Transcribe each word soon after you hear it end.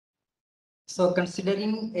So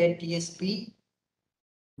considering a TSP,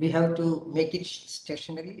 we have to make it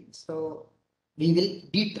stationary. So we will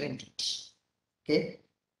detrend it. Okay.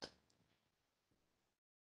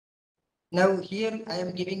 Now here I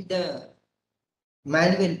am giving the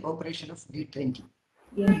manual operation of detrending.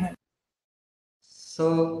 Yeah.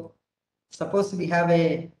 So suppose we have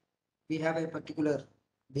a particular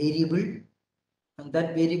variable, and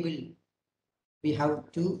that variable we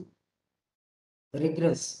have to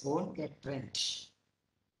regress on a trend.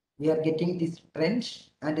 We are getting this trend,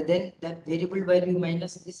 and then that variable value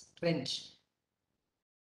minus this trend,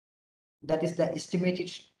 that is the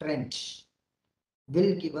estimated trend,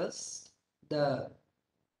 will give us the,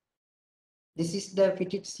 this is the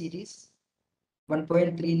fitted series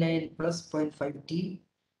 1.39 plus 0.5 t.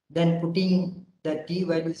 Then putting the t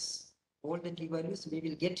values, all the t values, we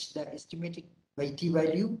will get the estimated yt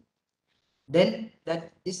value. Then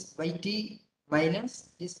that this yt minus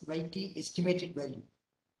this yt estimated value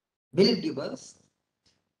will give us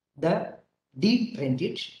the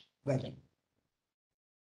detrended value.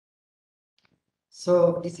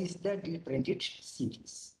 So this is the detrended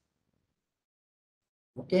series.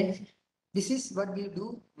 Okay, this is what we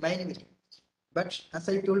do manually. But as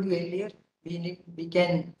I told you earlier, we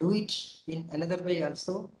can do it in another way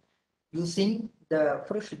also, using the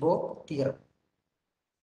Frisch-Bock theorem.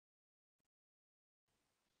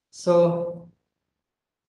 So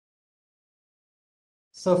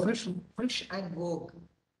Frisch and Bock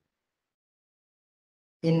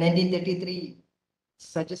in 1933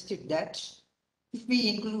 suggested that if we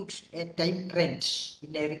include a time trend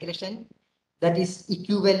in a regression, that is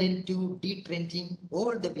equivalent to detrending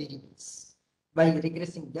all the variables by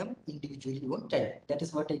regressing them individually on time. That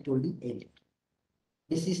is what I told you earlier.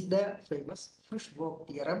 This is the famous Frisch-Bock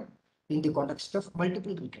theorem in the context of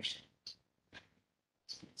multiple regression.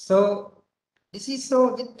 So this is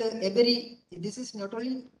so with every, this is not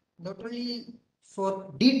only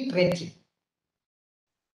for detrending.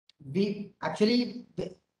 We actually,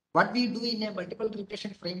 what we do in a multiple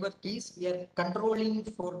regression framework is we are controlling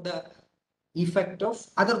for the effect of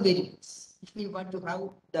other variables. If we want to have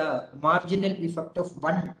the marginal effect of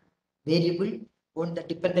one variable on the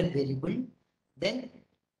dependent variable, then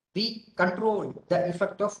we control the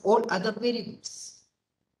effect of all other variables.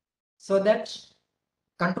 So that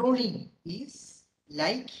controlling is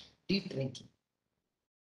like detrending.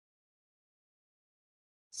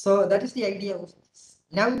 So that is the idea of this.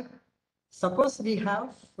 Now, suppose we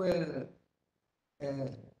have two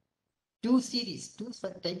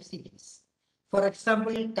time series. For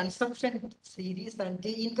example, consumption series and the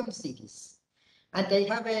income series. And I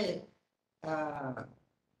have a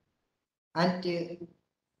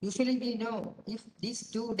usually we know if these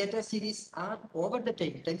two data series are over the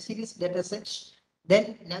time series data sets,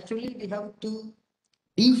 then naturally we have to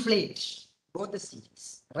deflate both the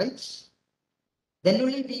series, right? Then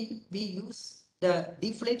only we use the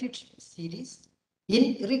deflated series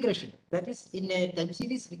in regression. That is, in a time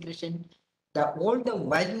series regression, all the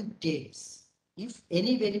value terms, if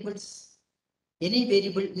any variable is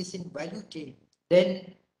in value term,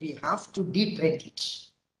 then we have to detrend it.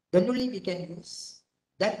 Then only we can use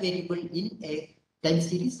that variable in a time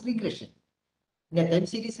series regression. In a time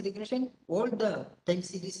series regression, all the time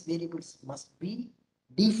series variables must be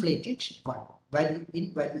deflated value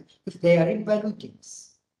if they are in value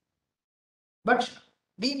terms. But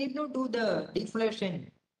we need not do the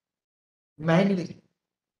deflation manually.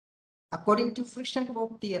 According to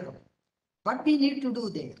Frisch-Bock theorem, what we need to do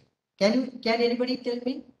there? Can anybody tell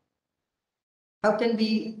me? How can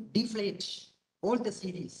we deflate all the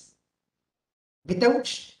series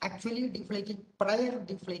without actually deflating, prior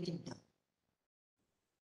deflating them?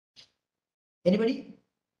 Anybody?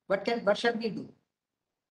 What shall we do?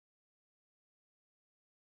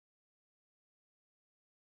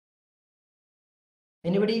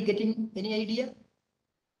 Anybody getting any idea?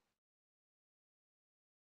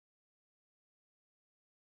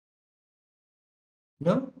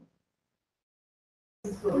 No?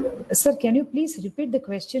 Sir, can you please repeat the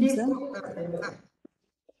question, sir?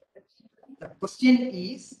 The question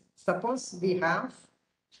is, suppose we have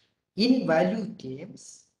in value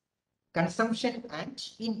terms consumption and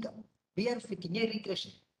income. We are fitting a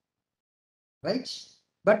regression, right?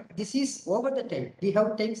 But this is over the time. We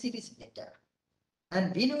have time series data.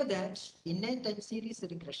 And we know that in a time series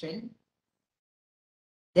regression,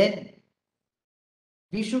 then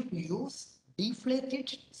we should use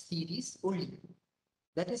deflated series only.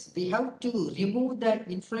 That is, we have to remove the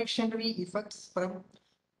inflationary effects from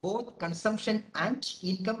both consumption and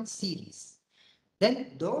income series.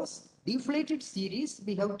 Then those deflated series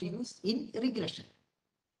we have to use in regression.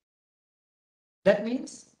 That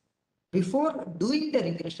means before doing the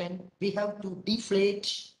regression, we have to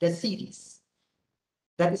deflate the series.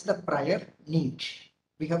 That is the prior need.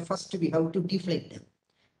 We have to deflate them.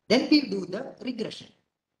 Then we do the regression.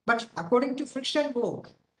 But according to friction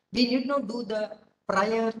work, we need not do the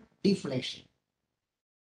prior deflation.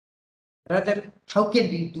 Rather, how can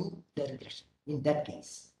we do the regression in that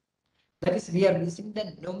case? That is, we are using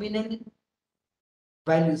the nominal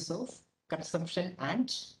values of consumption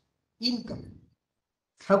and income.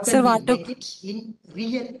 How can Sir, we what make it in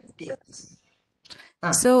real terms?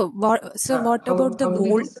 so what How, about the how do we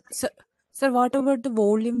vol? do? Sir, what about the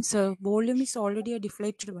volume, sir? Volume is already a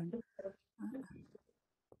deflated one.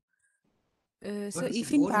 So What is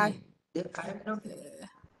if in volume? There, I am not.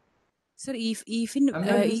 sir, if in I'm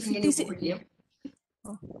not if using it any is volume.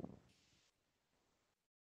 oh,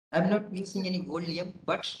 I'm not using any volume,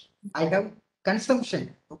 but I have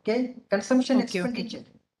consumption. Okay, consumption okay, expenditure.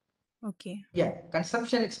 okay. Yeah,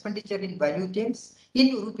 consumption expenditure in value terms,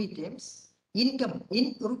 in rupee terms, income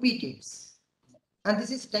in rupee terms, and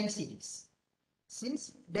this is time series.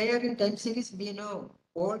 Since they are in time series, we know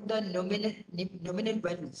all the nominal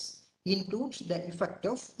values includes the effect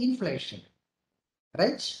of inflation,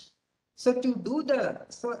 right? So to do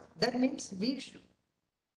that means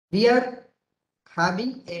we are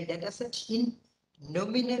having a data set in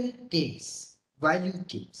nominal terms, value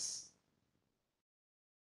terms.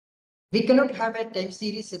 We cannot have a time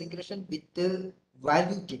series regression with the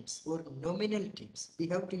value terms or nominal terms. We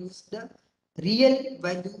have to use the real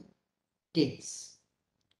value terms.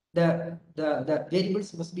 The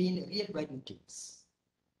variables must be in real value terms.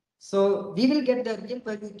 So we will get the real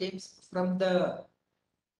value terms from the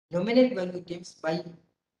nominal value terms by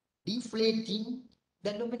deflating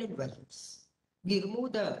the nominal values. We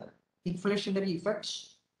remove the inflationary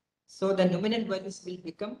effects, so the nominal values will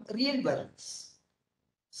become real values.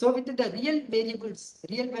 So with the real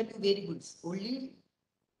value variables, only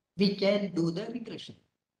we can do the regression.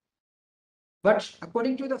 But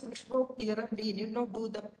according to the Fishbone theorem, we need not do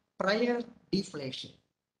the prior deflation.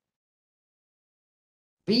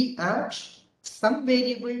 We add some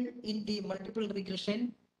variable in the multiple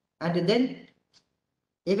regression, and then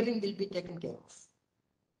everything will be taken care of.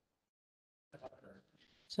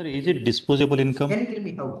 Sir, is it disposable income? Can you tell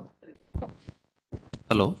me how?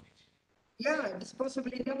 Hello? Yeah,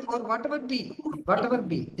 disposable income or whatever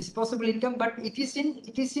be disposable income, but it is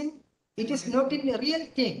not in real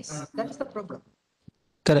things. That's the problem.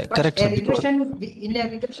 Correct, But sir. Because in a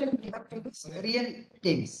regression, we have to use real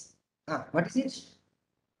things. What is it?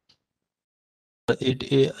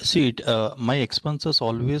 my expenses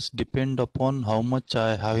always depend upon how much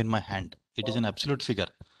I have in my hand. It is an absolute figure.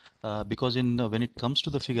 Because when it comes to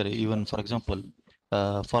the figure, even for example,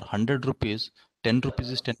 for 100 rupees, 10 rupees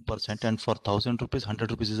is 10%, and for 1000 rupees,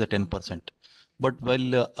 100 rupees is a 10%. But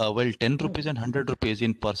while 10 rupees and 100 rupees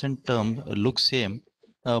in percent term look same,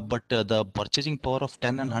 but the purchasing power of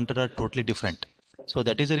 10 and 100 are totally different. So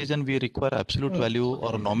that is the reason we require absolute value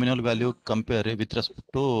or nominal value compare with respect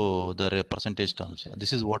to the percentage terms.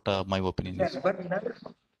 This is what my opinion is. But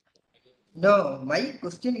no, my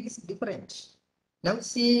question is different. Now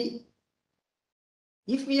see,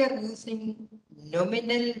 if we are using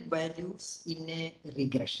nominal values in a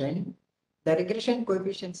regression, the regression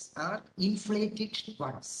coefficients are inflated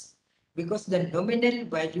ones because the nominal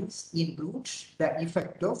values include the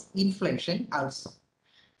effect of inflation also.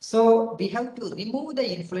 So we have to remove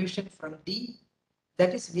the inflation from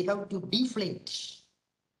that is, we have to deflate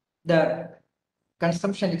the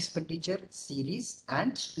consumption expenditure series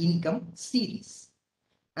and income series.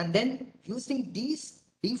 And then using these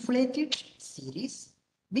deflated series,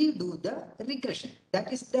 we do the regression.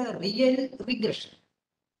 That is the real regression.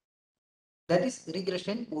 That is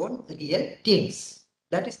regression on real terms.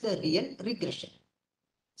 That is the real regression.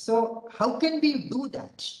 So how can we do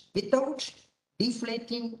that without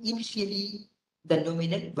deflating initially the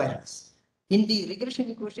nominal values? In the regression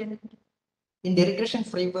equation, in the regression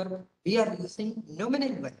framework, we are using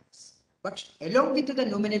nominal values. But along with the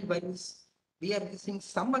nominal values, we are using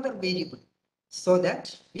some other variable so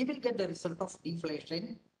that we will get the result of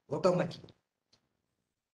deflation automatically.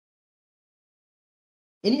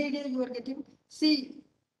 Any idea you are getting? See,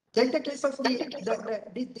 take the case of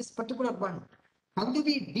this particular one. How do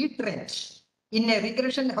we detrench? In a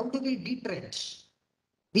regression, how do we detrench?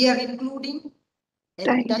 We are including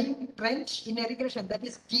a time trench in a regression. That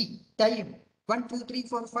is T, time. 1, 2, 3,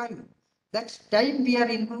 4, 5. That's time we are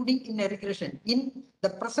including in a regression. In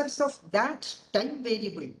the presence of that time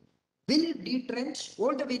variable, will detrench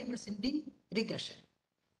all the variables in the regression.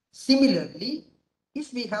 Similarly,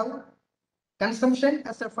 if we have consumption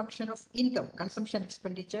as a function of income, consumption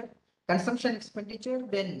expenditure, consumption expenditure,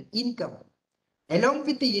 then income. Along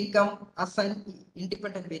with the income as an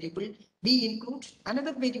independent variable, we include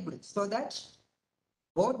another variable so that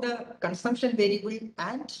both the consumption variable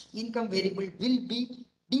and income variable will be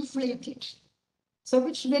deflated. So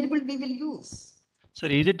which variable we will use? Sir,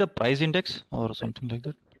 is it the price index or something like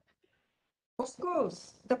that? Of course,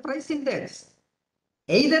 the price index.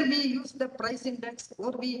 Either we use the price index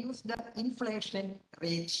or we use the inflation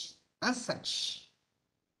rate as such.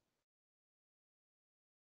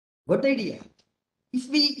 Good idea. If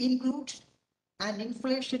we include an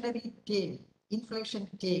inflationary tail, inflation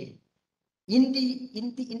tail in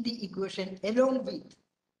the equation along with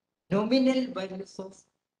nominal values of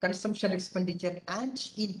consumption expenditure and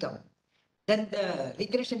income, then the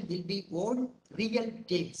regression will be all real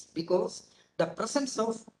tails because the presence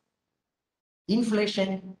of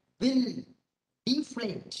inflation will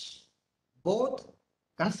deflate both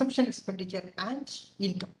consumption expenditure and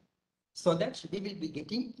income, so that we will be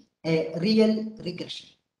getting a real regression.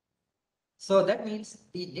 So that means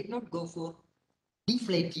we did not go for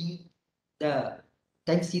deflating the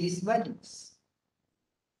time series values.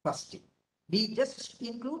 First, we just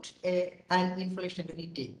include an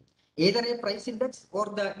inflationary tail, either a price index or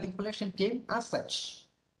the inflation tail as such.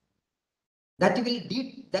 That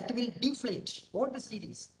will deflate all the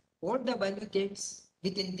series, all the value tails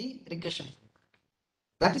within the regression.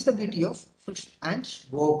 That is the beauty of Frisch and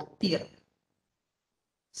Vogue theorem.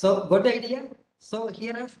 So, good idea. So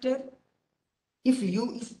hereafter, if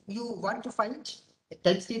you want to find a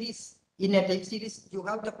time series, in a time series, you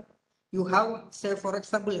have say for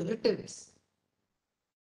example returns.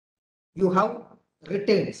 You have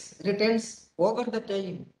returns over the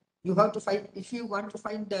time. You have to find, if you want to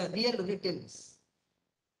find the real returns.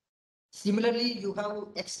 Similarly, you have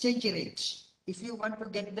exchange rate. If you want to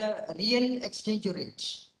get the real exchange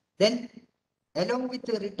rate, then along with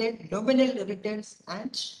the return, nominal returns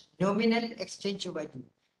and nominal exchange value,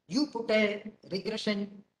 you put a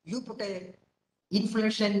regression, you put a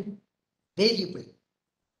inflation variable,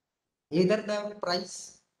 either the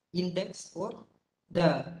price index or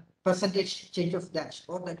the percentage change of that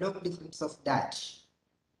or the log difference of that.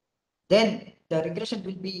 Then the regression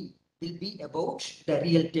will be about the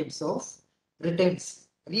real terms of returns,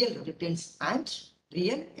 real returns and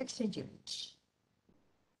real exchange rates.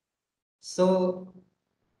 So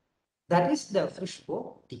that is the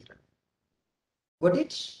Frisch-Vogue theorem. Got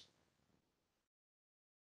it?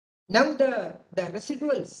 Now the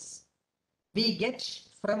residuals we get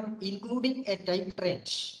from including a time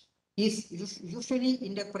trend is usually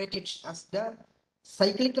interpreted as the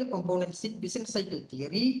cyclical components in business cycle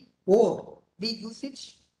theory, or we use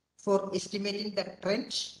it for estimating the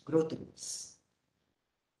trend growth rates.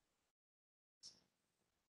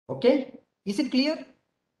 Okay, is it clear?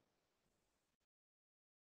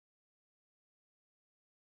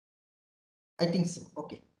 I think so.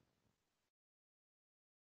 Okay.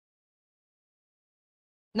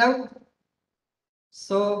 Now,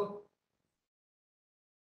 so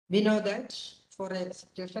we know that for a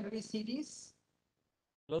stationary series,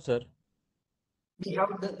 Hello, sir. we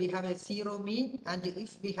have a zero mean, and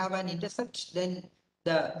if we have an intercept, then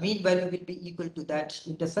the mean value will be equal to that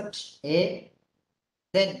intercept A.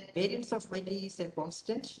 Then variance of y is a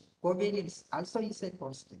constant, covariance also is a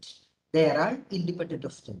constant. They are all independent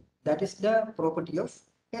of time. That is the property of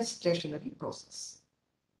a stationary process.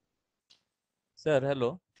 Sir,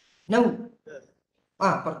 hello. Now,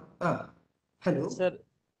 hello. Sir,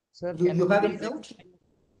 You have a please doubt?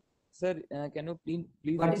 Sir, can you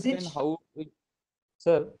please What is explain it? how?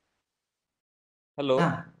 Sir,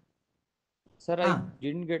 hello. Sir, I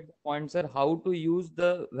didn't get the point, sir. How to use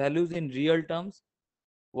the values in real terms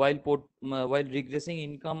while regressing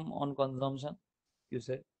income on consumption? You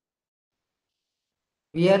said.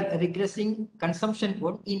 We are regressing consumption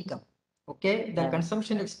on income. Okay, the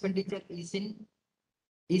consumption expenditure is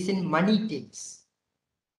in money terms.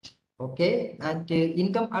 Okay, and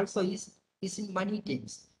income also is in money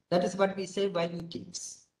terms. That is what we say value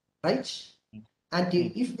terms, right? And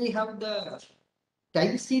if we have the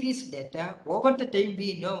time series data, over the time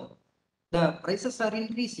we know the prices are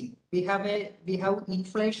increasing. We have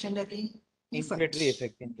inflationary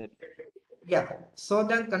effect in that. Yeah, so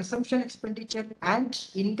the consumption expenditure and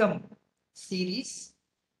income series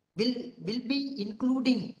will be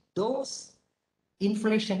including those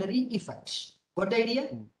inflationary effects. Got the idea?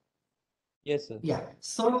 Yes, sir. Yeah.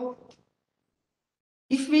 So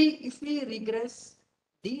if we regress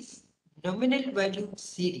these nominal value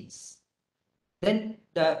series, then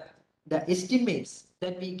the estimates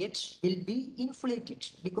that we get will be inflated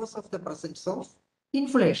because of the presence of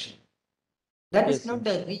inflation. That Yes, is not sir.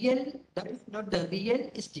 the real. That is not the real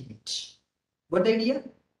estimate. What idea?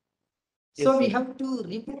 Yes, So we sir. have to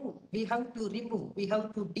remove. We have to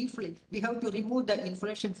deflate. We have to remove the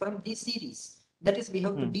inflation from this series. That is, we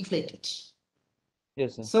have to deflate it.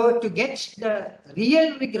 Yes, sir. So to get the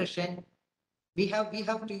real regression, we have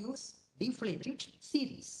to use deflated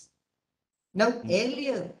series. Now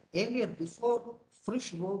earlier before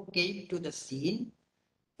Frischwald came to the scene,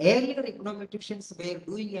 earlier econometricians were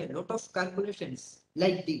doing a lot of calculations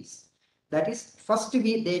like this. That is, first they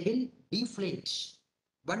will deflate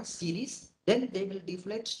one series, then they will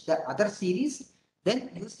deflate the other series, then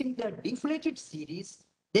using the deflated series,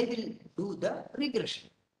 they will do the regression.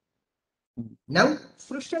 Now,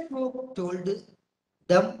 Frischwald told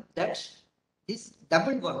them that this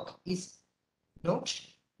double work is not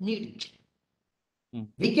needed.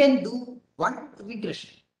 We can do one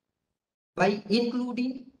regression by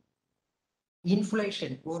including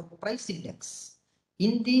inflation or price index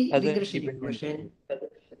in the As a regression independent equation. variable.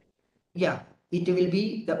 Yeah, it will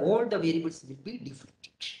be all the variables will be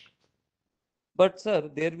deflated. But sir,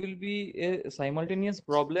 there will be a simultaneous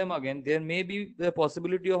problem again. There may be the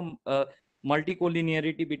possibility of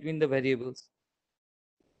multicollinearity between the variables.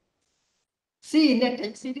 See, in a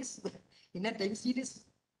time series,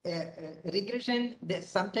 regression,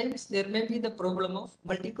 sometimes there may be the problem of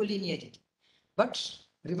multicollinearity. But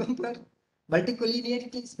remember,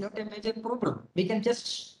 multicollinearity is not a major problem. We can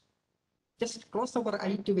just close our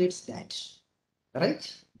eye towards that,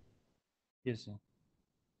 right? Yes, sir.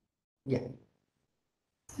 Yeah.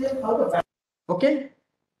 Okay.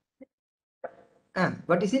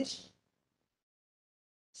 What is it?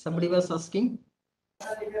 Somebody was asking.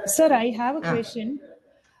 Sir, I have a question.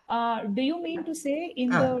 Do you mean to say in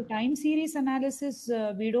the time series analysis,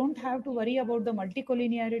 we don't have to worry about the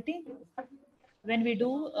multicollinearity when we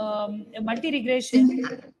do multi-regression?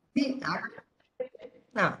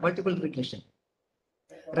 Multiple regression.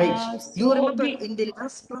 Right. You remember in the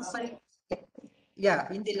last class,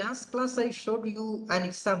 in the last class I showed you an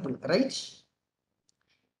example, right?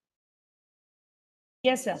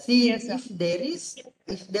 Yes, sir. See, yes, sir.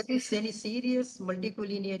 if there is any serious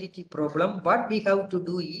multicollinearity problem, what we have to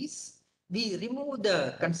do is we remove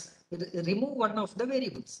one of the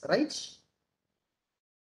variables, right?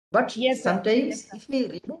 But Yes, sir. sometimes if we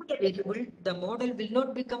remove the variable, the model will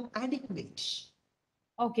not become adequate.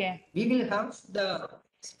 Okay. We will have the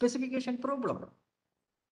specification problem.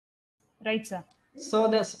 Right, sir. So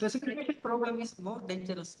the specification problem is more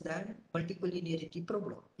dangerous than multicollinearity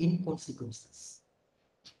problem in consequences.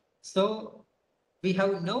 So we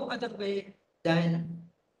have no other way than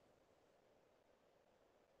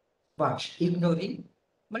what? Ignoring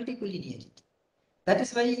multicollinearity. That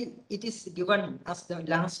is why it is given as the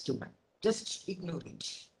last one. Just ignore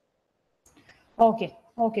it. Okay.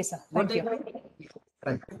 Okay, sir. Thank you.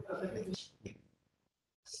 Right.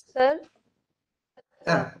 Sir?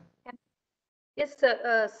 Yes,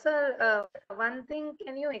 sir. Sir, one thing,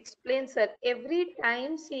 can you explain, sir? Every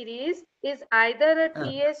time series is either a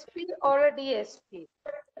TSP or a DSP.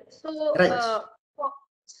 So,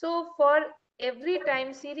 so for every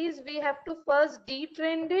time series, we have to first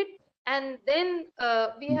detrend it and then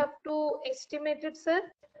we have to estimate it, sir.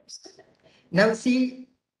 Now see,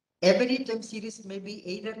 every time series may be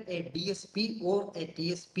either a DSP or a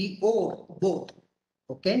TSP or both.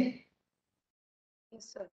 Okay.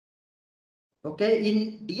 Yes, sir. Okay,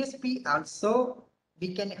 in DSP also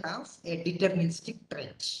we can have a deterministic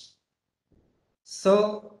trend.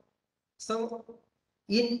 So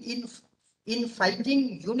in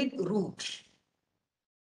finding unit root,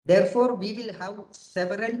 therefore we will have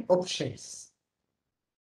several options.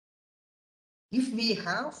 If we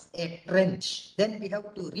have a trend, then we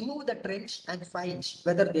have to remove the trend and find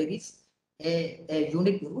whether there is a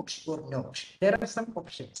unit root or not. There are some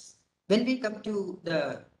options. When we come to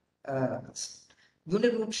the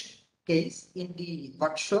unit root case in the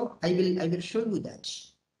workshop, I will show you that.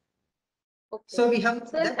 Okay. So we have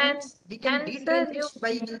sir, that means we can detrend it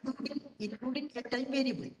by including a time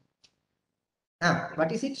variable.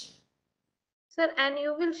 What is it? Sir, and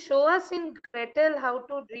you will show us in Gretel how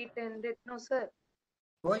to detrend it, no, sir?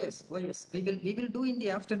 Oh yes, oh yes. We will do in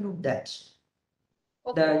the afternoon that.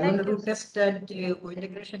 Okay, The thank unit you, root test and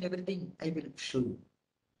integration, everything I will show you.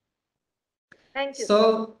 Thank you.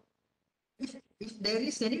 So if there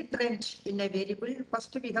is any trend in a variable,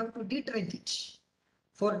 first we have to detrend it.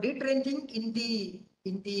 For detrending in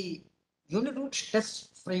the unit root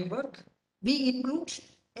test framework, we include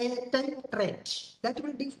a time trend that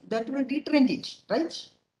will detrend it, right?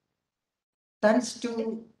 Thanks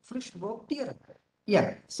to Frischwald theorem.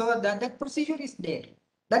 Yeah, so that procedure is there.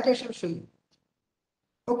 That I shall show you.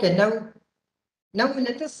 Okay, now Now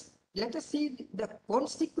let us see the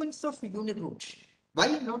consequence of unit root. Why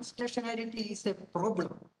non-stationarity is a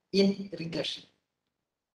problem in regression.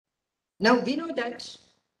 Now we know that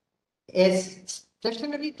as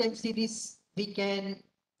stationary time series we can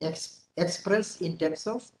express in terms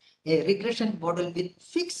of a regression model with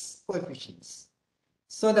fixed coefficients.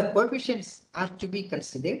 So the coefficients are to be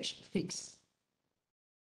considered fixed.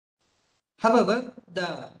 However,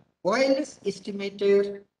 the OLS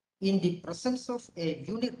estimator in the presence of a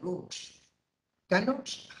unit root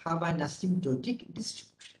cannot have an asymptotic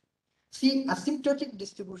distribution. See, asymptotic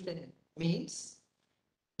distribution means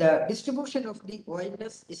the distribution of the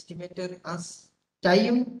OLS estimator as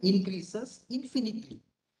time increases infinitely.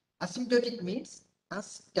 Asymptotic means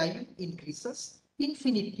as time increases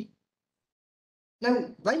infinitely.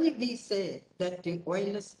 Now, why we say that the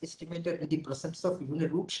OLS estimator in the presence of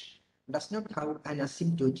unit root does not have an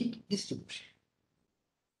asymptotic distribution?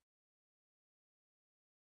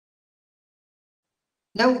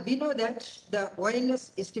 Now we know that the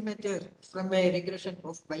OLS estimator from a regression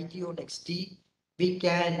of YT on XT, we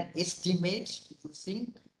can estimate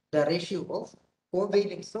using the ratio of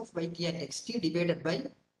covariance of YT and XT divided by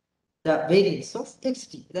the variance of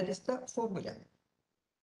XT. That is the formula.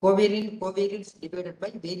 Covariance divided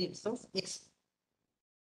by variance of XT.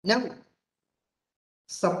 Now,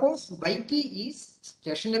 suppose YT is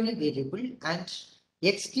stationary variable and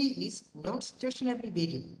XT is non-stationary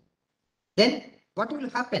variable. Then what will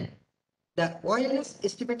happen? The OLS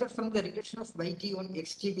estimator from the regression of YT on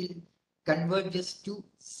XT will converges to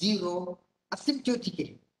 0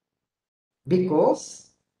 asymptotically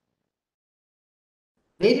because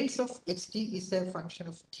variance of XT is a function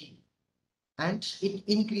of t and it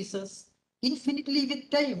increases infinitely with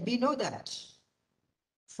time. We know that.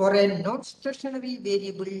 For a non-stationary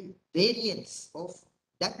variable, variance of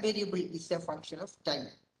that variable is a function of time.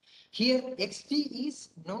 Here XT is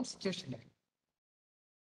non-stationary.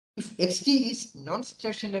 If XT is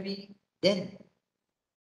non-stationary, then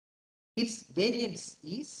its variance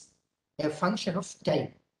is a function of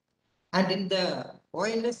time. And in the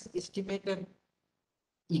OLS estimator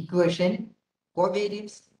equation,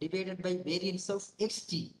 covariance divided by variance of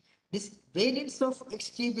XT. This variance of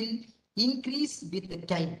XT will increase with the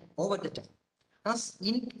time, over the time. As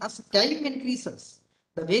time increases,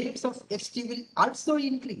 the variance of XT will also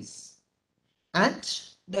increase. And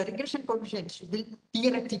the regression coefficient will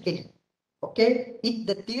theoretically, okay,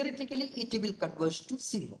 theoretically it will converge to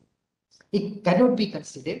 0. It cannot be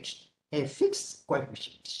considered a fixed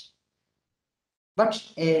coefficient. But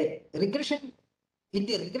a regression, in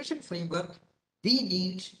the regression framework, we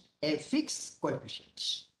need a fixed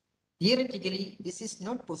coefficient. Theoretically, this is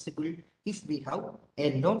not possible if we have a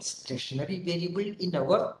non-stationary variable in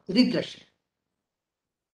our regression.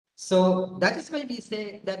 So that is why we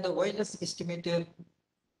say that the OLS estimator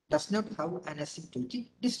does not have an asymptotic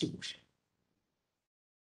distribution.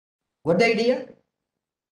 Got the idea?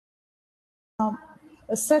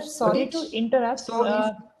 Sir, sorry to interrupt.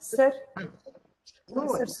 So Sir,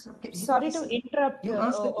 no, sir, sorry to interrupt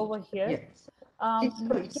over here. Yes.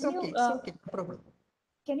 It's okay. No problem.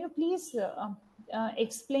 Can you please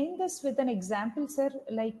explain this with an example, sir?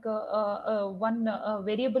 Like one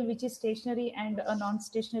variable which is stationary and a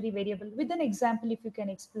non-stationary variable. With an example, if you can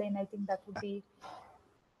explain, I think that would be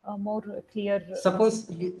more clear. Suppose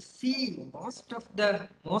you see most of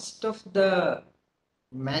the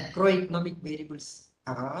macroeconomic variables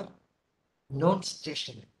are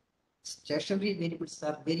non-stationary. Stationary variables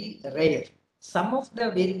are very rare. Some of the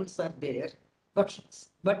variables are there,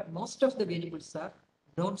 but most of the variables are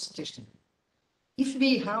non-stationary. If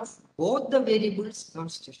we have both the variables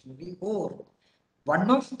non-stationary or one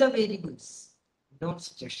of the variables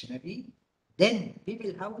non-stationary, then we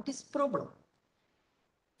will have this problem.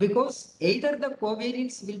 Because either the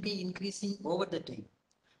covariance will be increasing over the time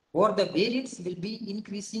or the variance will be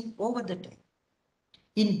increasing over the time.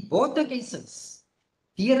 In both the cases,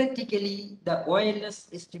 theoretically, the OLS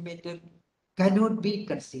estimator cannot be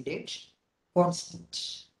considered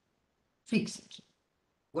constant, fixed.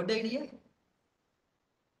 Got the idea?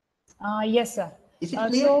 Yes, sir. Is it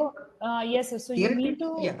clear? Yes, sir. So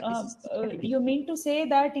you mean to say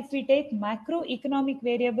that if we take macroeconomic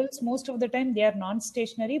variables, most of the time they are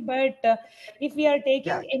non-stationary. But if we are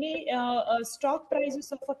taking any stock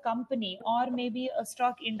prices of a company or maybe a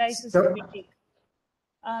stock indices, if we take,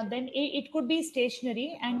 then it could be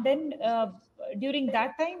stationary. And then during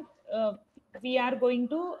that time, we are going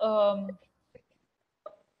to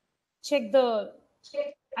check the.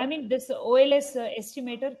 I mean, this OLS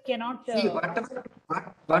estimator cannot. See,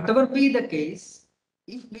 whatever be the case,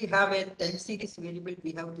 if we have a time series variable,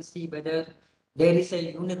 we have to see whether there is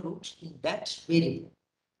a unit root in that variable.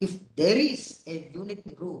 If there is a unit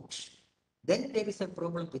root, then there is a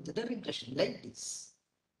problem with the regression like this.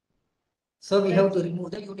 So we have to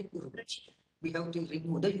remove the unit root. We have to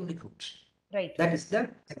remove the unit root. Right. That is the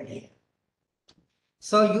idea.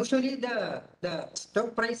 So usually the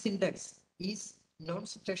stock price index is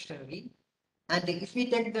non-stationary, and if we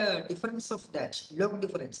take the difference of that, log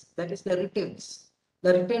difference, that is the returns.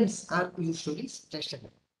 The returns are usually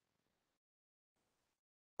stationary.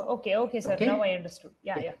 Okay, sir. Okay. Now I understood.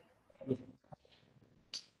 Yeah.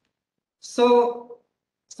 So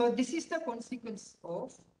this is the consequence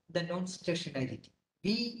of the non-stationarity.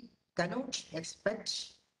 We cannot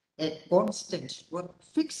expect a constant or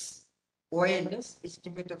fixed OLS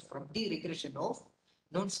estimated from the regression of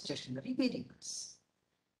non-stationary variables.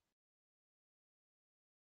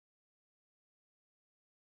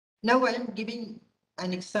 Now I am giving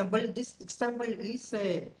an example. This example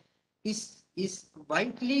is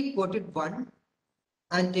widely quoted one,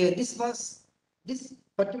 and this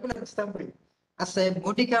particular example as a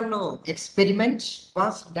Monte Carlo experiment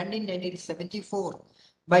was done in 1974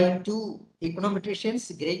 by two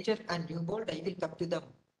econometricians, Granger and Newbold. I will come to them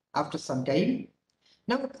after some time.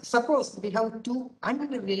 Now, suppose we have two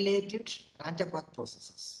unrelated random walk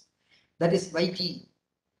processes. That is YT.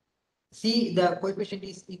 See, the coefficient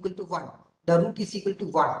is equal to 1. The root is equal to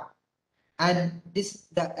 1. And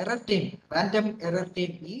the error term, random error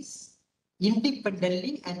term is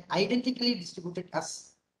independently and identically distributed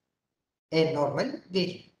as a normal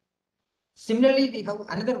variable. Similarly, we have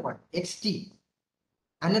another one, XT,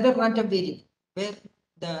 another random variable where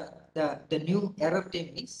the new error term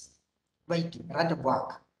is YT, random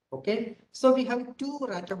walk. Okay, so we have two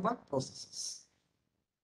random walk processes.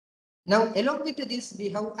 Now, along with this, we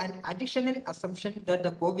have an additional assumption that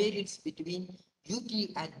the covariance between UT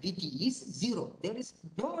and VT is 0. There is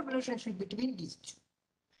no relationship between these two.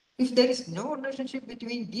 If there is no relationship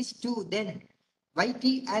between these two, then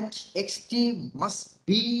YT and XT must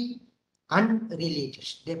be unrelated.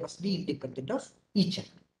 They must be independent of each other.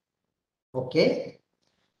 Okay.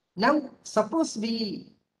 Now, suppose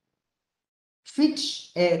we fit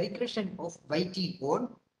a regression of YT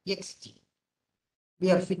on XT.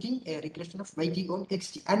 We are fitting a regression of YT on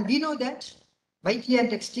XT. And we know that YT and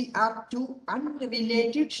XT are two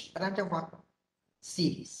unrelated random walk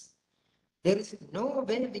series. There is no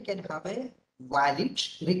way we can have a valid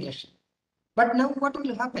regression. But now what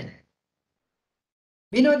will happen?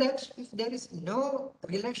 We know that if there is no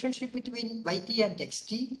relationship between YT and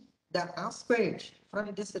XT, the R squared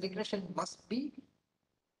from this regression must be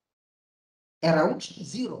around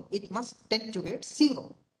 0. It must tend towards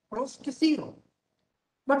 0, close to 0.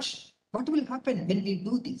 But what will happen when we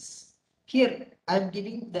do this? Here, I am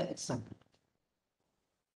giving the example.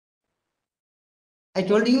 I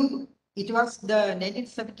told you it was the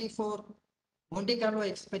 1974 Monte Carlo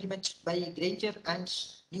experiment by Granger and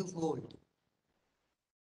Newbold.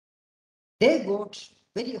 They got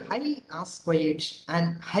very high R squared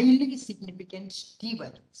and highly significant T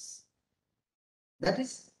values. That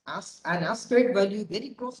is an R squared value very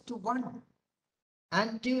close to 1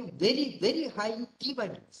 and very, very high T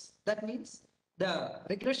values. That means the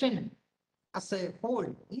regression as a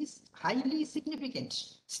whole is highly significant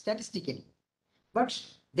statistically, but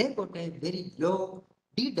they got a very low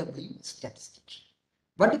DW statistic.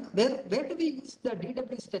 But where do we use the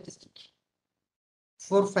DW statistic?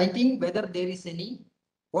 For finding whether there is any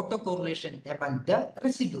autocorrelation among the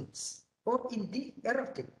residuals or in the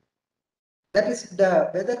error table. That is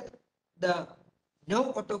whether the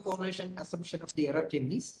no autocorrelation assumption of the error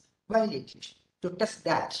table is violated. To test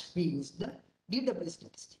that, we use the DW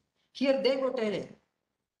statistic. Here they got a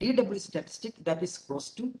DW statistic that is close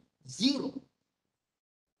to 0.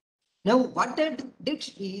 Now what they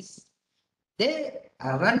did is they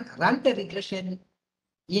run the regression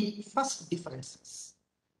in first differences.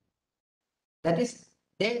 That is,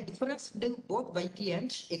 they difference both YT and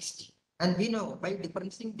XT. And we know by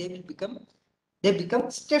differencing they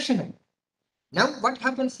become stationary. Now what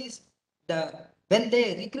happens is when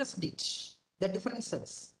they regressed it, the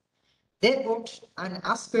differences, they got an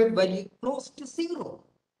R squared value close to 0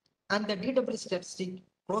 and the DW statistic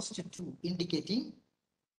close to 2, indicating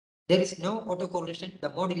there is no autocorrelation, the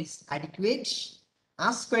model is adequate.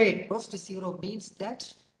 R squared close to 0 means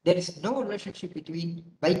that there is no relationship between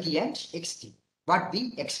YT and XT, what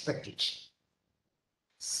we expected.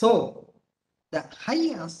 So the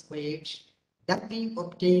high R squared that we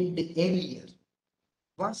obtained earlier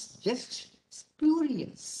was just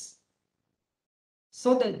spurious.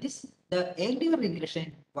 So the earlier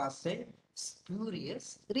regression was a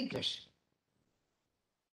spurious regression.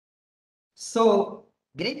 So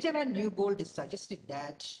Granger and Newbold suggested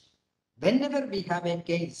that whenever we have a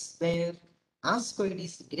case where R squared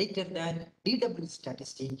is greater than DW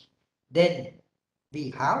statistic, then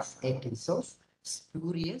we have a case of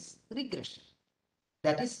spurious regression.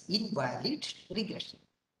 That is invalid regression.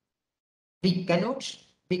 We cannot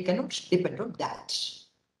depend on that.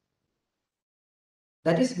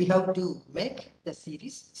 That is, we have to make the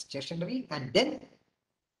series stationary and then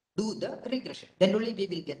do the regression. Then only we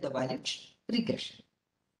will get the valid regression.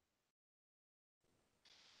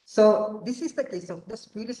 So this is the case of the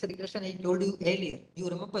spurious regression I told you earlier. You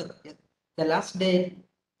remember the last day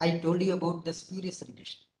I told you about the spurious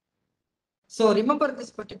regression. So remember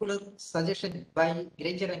this particular suggestion by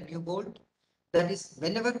Granger and Newbold, that is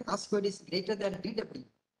whenever R squared is greater than DW,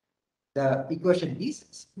 the equation is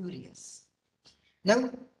spurious.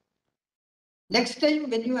 Now, next time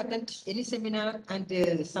when you attend any seminar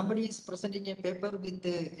and somebody is presenting a paper with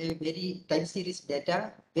a very time series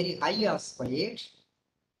data, very high R squared,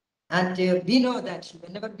 and we know that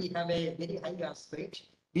whenever we have a very high R squared,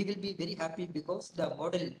 we will be very happy because the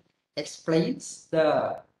model explains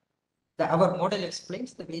our model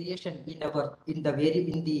explains the variation in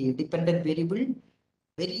the dependent variable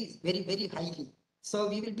very highly. So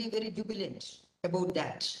we will be very jubilant about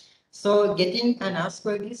that. So getting an R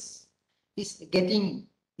squared is very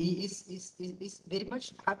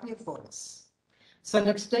much happier for us. So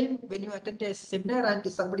next time when you attend a seminar and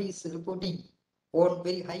somebody is reporting on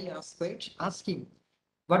very high R squared, ask him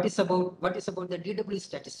what is about the DW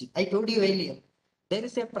statistic. I told you earlier, there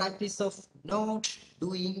is a practice of not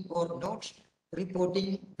doing or not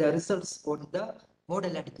reporting the results on the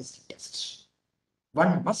model adequacy test.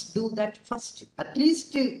 One must do that first. At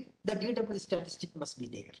least the DW statistic must be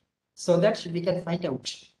there, so that we can find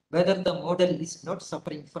out whether the model is not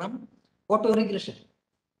suffering from auto-regression.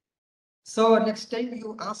 So next time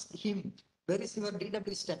you ask him, where is your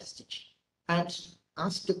DW statistic? And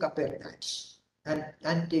ask to compare that.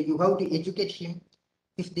 And you have to educate him,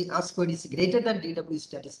 if the R squared is greater than DW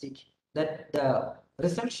statistic, that the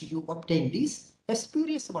result you obtained is a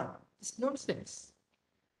spurious one. It's nonsense.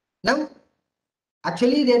 Now,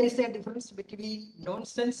 actually, there is a difference between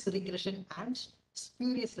nonsense regression and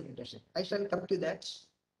spurious regression. I shall come to that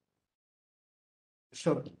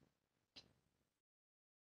shortly.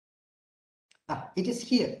 It is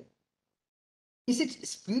here. Is it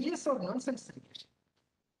spurious or nonsense regression?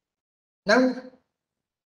 Now,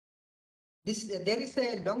 there is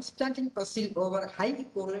a long-standing puzzle over high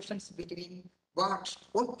correlations between what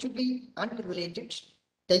ought to be unrelated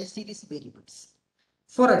time series variables.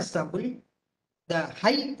 For example, the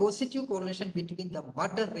high positive correlation between the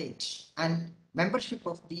murder rate and membership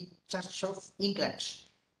of the Church of England.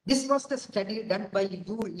 This was the study done by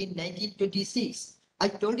Yule in 1926. I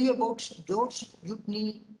told you about George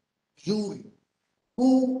Eugene Yule,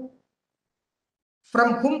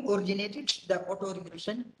 from whom originated the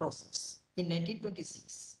auto-regression process in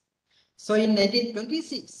 1926. So in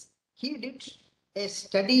 1926, he did a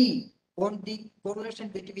study on the correlation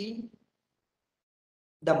between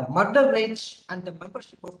the murder rate and the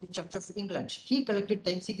membership of the Church of England. He collected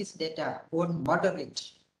time series data on murder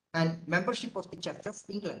rate and membership of the Church of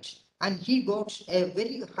England, and he got a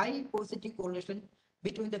very high positive correlation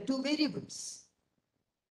between the two variables.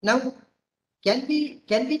 Now, can we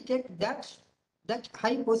take that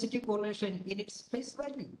high positive correlation in its face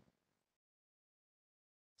value?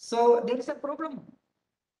 So there is a problem,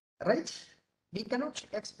 right? We cannot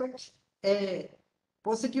expect a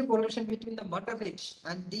positive correlation between the murder rate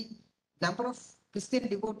and the number of Christian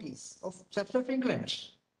devotees of Church of England.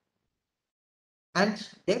 And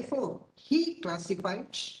therefore, he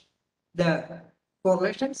classified the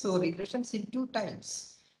correlations or regressions in two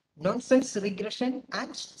types: nonsense regression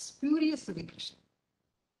and spurious regression.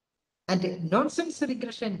 And nonsense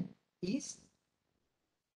regression is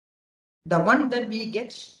the one that we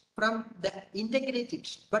get from the integrated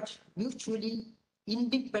but mutually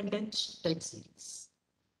independent type series.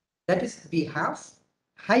 That is, we have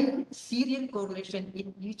high serial correlation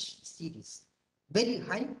in each series, very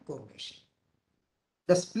high correlation.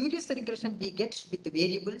 The spurious regression we get with the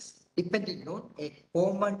variables depending on a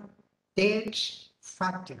common third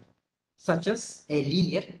factor, such as a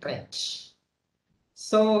linear trend.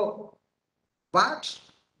 So, what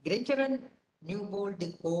Granger and Newbold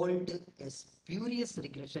called a spurious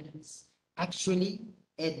regression is actually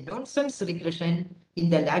a nonsense regression in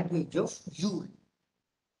the language of Yule,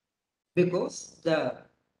 because the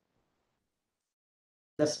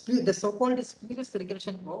so-called spurious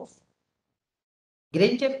regression of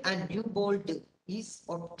Granger and Newbold is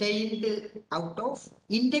obtained out of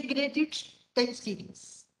integrated time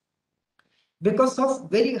series. because of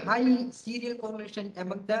very high serial correlation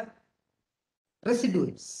among the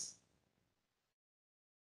residuals.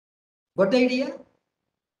 Got the idea?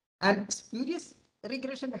 And spurious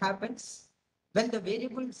regression happens when the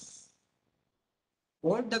variables,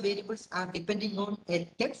 all the variables are depending on a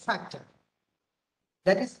third factor.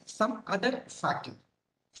 That is some other factor.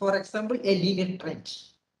 For example, a linear trend.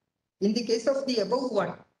 In the case of the above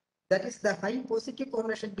one, that is the high positive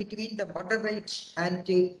correlation between the moderate and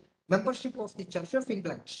the membership of the Church of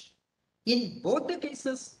England. In both the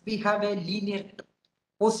cases, we have a linear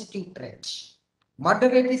positive trend.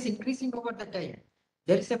 Moderate is increasing over the time.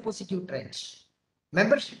 There is a positive trend.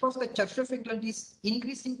 Membership of the Church of England is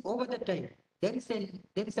increasing over the time. There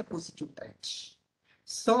is a positive trend.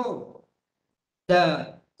 So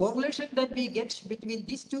the correlation that we get between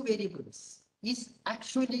these two variables is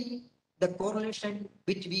actually the correlation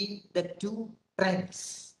between the two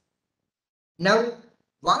trends. Now,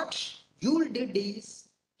 what Yule did is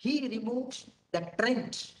he removed the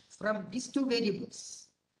trend from these two variables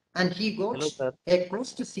and he got a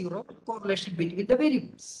close to zero correlation between the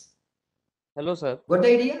variables. Hello, sir. What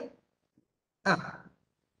idea?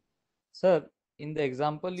 Sir, in the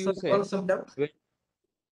example you said,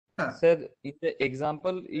 sir, in the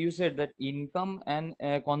example you said that income and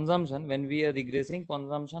consumption, when we are regressing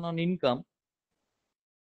consumption on income,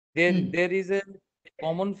 there is a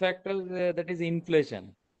common factor that is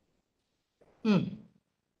inflation.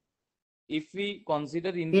 If we consider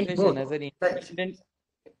inflation as an independent,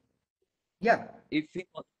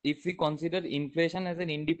 if we consider inflation as an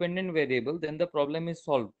independent variable, then the problem is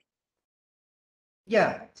solved.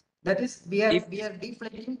 Yeah, that is we are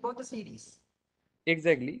deflating both the series.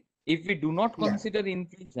 Exactly. If we do not consider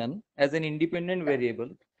inflation as an independent variable,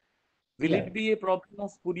 will it be a problem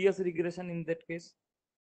of spurious regression in that case?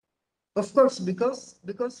 Of course, because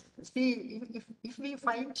see, if we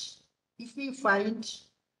find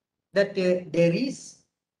that there is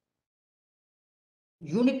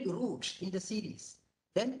unit root in the series,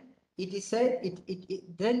 then it is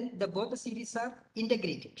then both the series are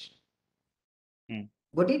integrated.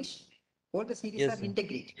 Got it? All the series are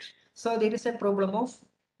integrated. So there is a problem of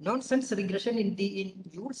nonsense regression in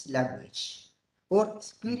Yule's language, or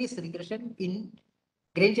spurious regression in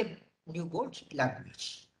Granger-Newbold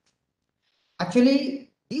language.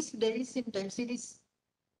 Actually, these days in time series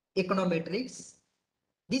econometrics,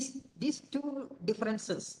 these two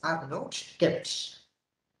differences are not kept.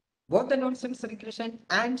 Both the nonsense regression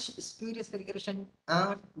and spurious regression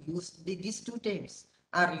are used, these two terms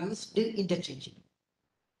are used interchangeably.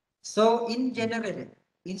 So in general,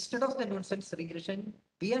 instead of the nonsense regression,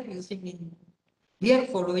 we are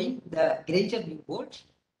following the Granger-Newbold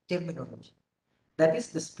terminology. That is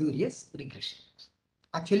the spurious regression.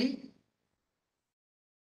 Actually,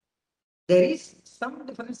 there is some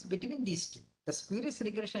difference between these two. The spurious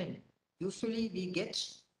regression, usually we get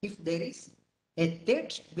if there is a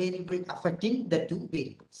third variable affecting the two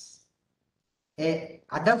variables. A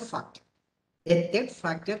other factor, a third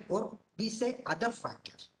factor, or we say other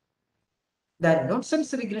factor. The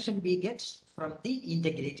nonsense regression we get from the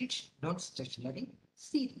integrated non-stationary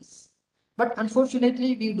series. But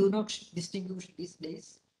unfortunately, we do not distinguish these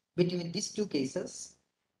days between these two cases.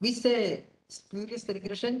 We say spurious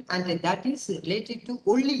regression, and that is related to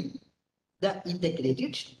only the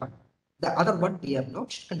integrated one. The other one we are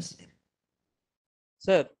not considering.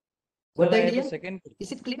 Sir, What I idea? have a second question.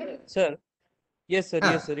 Is it clear? Sir, yes, sir,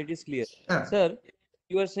 yes, sir, it is clear. Sir,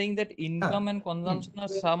 you are saying that income and consumption are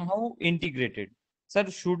somehow integrated. Sir,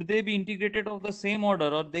 should they be integrated of the same order,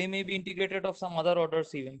 or they may be integrated of some other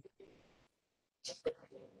orders even?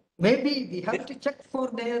 Maybe we have to check for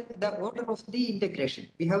the order of the integration.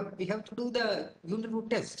 We have to do the unit root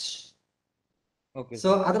test. Okay.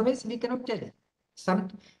 So otherwise we cannot tell.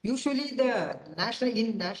 Usually the national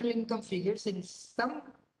income figures in some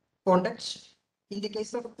context, in the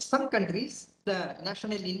case of some countries, the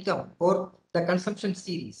national income or the consumption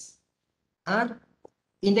series are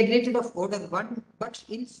integrated of order 1, but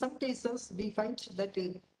in some cases we find that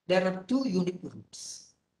there are 2 unit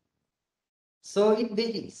roots. So it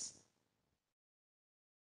varies.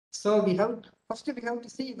 So first we have to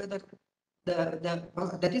see whether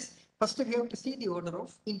first we have to see the order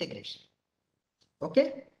of integration.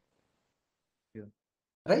 Okay? Yeah.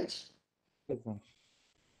 Right? Okay.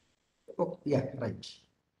 Oh, yeah, right.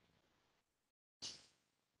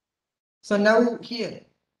 So now here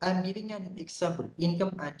I am giving an example,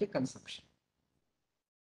 income and consumption.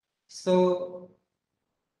 So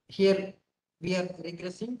here we are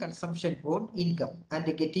regressing consumption on income and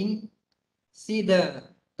getting, see the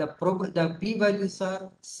p values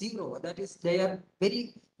are 0. That is, the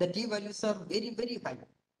t values are very, very high.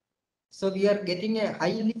 So we are getting a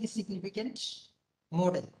highly significant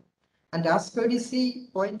model. And aspect is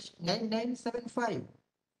 0.9975.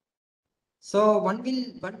 So one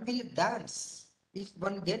will dance if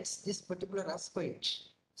one gets this particular aspect.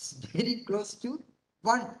 It's very close to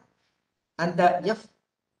 1. And the F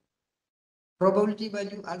probability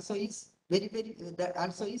value also is that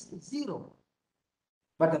also is 0.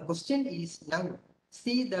 But the question is now,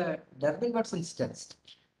 see the Durbin-Watson test.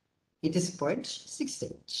 It is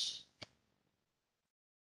 0.68.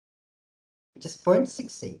 It is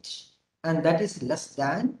 0.68. And that is less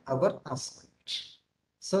than our aspect.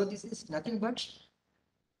 So this is nothing but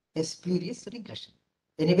a spurious regression.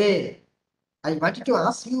 Anyway, I wanted to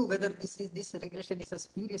ask you whether this regression is a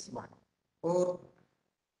spurious one, or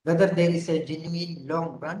whether there is a genuine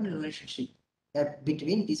long-run relationship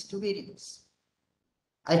between these two variables.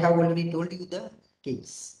 I have already told you the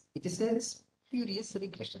case. It is a spurious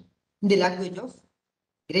regression in the language of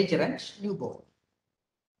Granger and Newborn.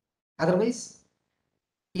 Otherwise,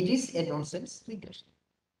 it is a nonsense regression.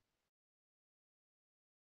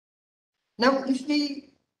 Now, if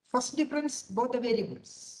we first difference both the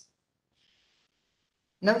variables,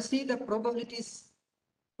 now see the probabilities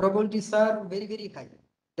are very, very high.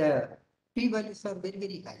 The p-values are very,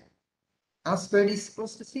 very high. R-squared is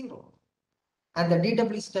close to 0. And the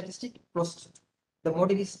DW statistic close to 2. The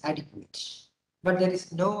model is adequate. But there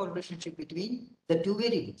is no relationship between the two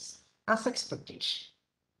variables as expected.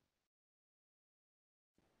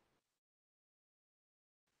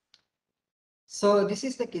 So this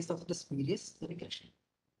is the case of the spurious regression.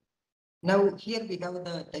 Now here we have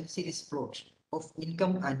the time series plot of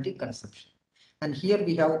income and consumption. And here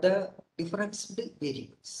we have the differential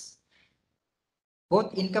variables.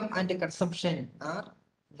 Both income and consumption are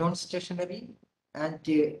non-stationary, and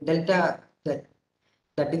delta, the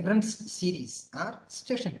difference series are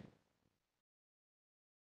stationary.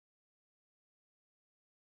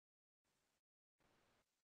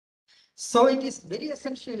 So it is very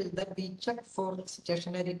essential that we check for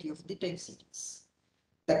stationarity of the time series.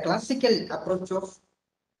 The classical approach of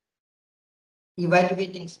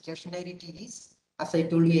evaluating stationarity is, as I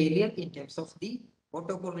told you earlier, in terms of the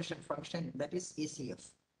autocorrelation function, that is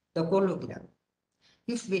ACF, the hologram.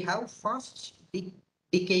 If we have fast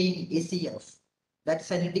decaying ACF,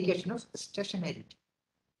 that's an indication of stationarity.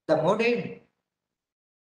 The modern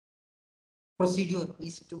procedure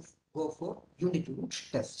is to go for unit root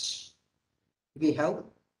tests. We have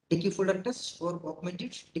Dickey-Fuller test or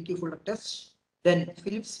augmented Dickey-Fuller test, then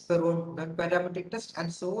Phillips-Perron non-parametric test,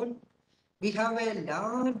 and so on. We have a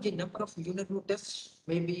large number of unit root tests,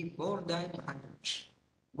 maybe more than 100.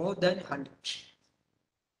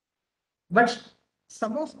 But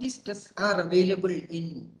some of these tests are available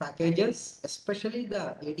in packages, especially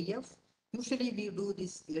the ADF. Usually we do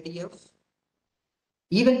this ADF,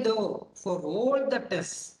 even though for all the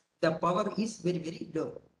tests, the power is very, very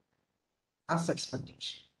low, as expected.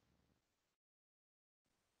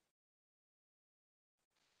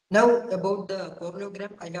 Now about the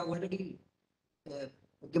correlogram, I have already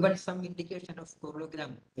given some indication of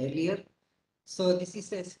correlogram earlier. So this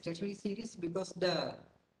is a stationary series because the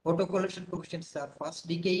autocorrelation coefficients are fast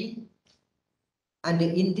decaying, and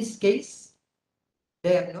in this case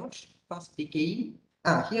they are not fast decaying.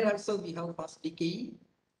 Here also we have fast decaying.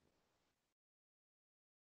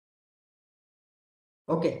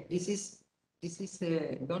 Okay, this is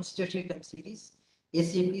a non-stationary time series.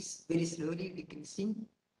 ACF is very slowly decreasing.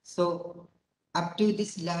 So up to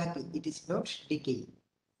this lag, it is not decaying.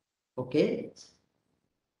 Okay.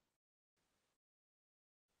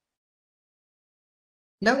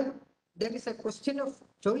 Now there is a question of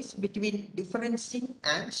choice between differencing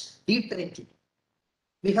and detrending.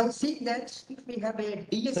 We have seen that if we have a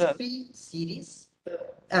DSP series,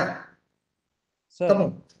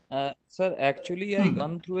 Sir, sir, actually, I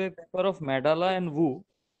gone through a paper of Madala and Wu.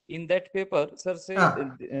 In that paper, sir,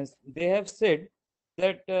 they have said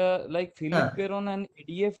that like Philip Perron and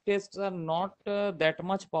ADF tests are not that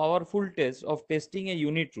much powerful test of testing a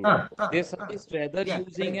unit root. They suggest rather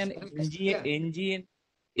using an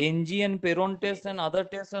NG and Perron test and other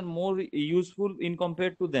tests are more useful in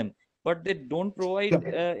compared to them. But they don't provide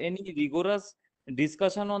any rigorous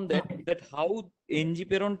discussion on that how NG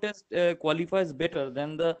Perron test qualifies better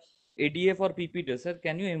than the ADF or PP test. Sir,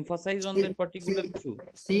 can you emphasize on that particular issue?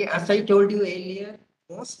 See, as I told you earlier,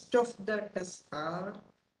 most of the tests are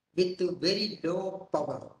with very low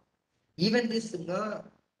power. Even this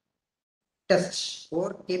tests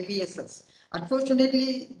or KPSS.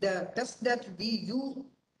 Unfortunately, the tests that you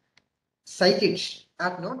cited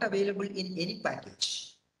are not available in any package.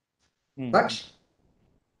 But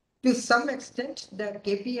to some extent, the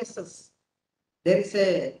KPSS there is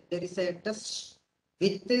a test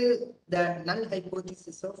with the null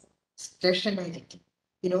hypothesis of stationarity.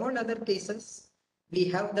 In all other cases, we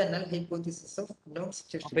have the null hypothesis of Of a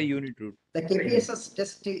non-stationarity. unit root. The KPSS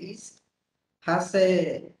test has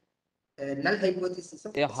a null hypothesis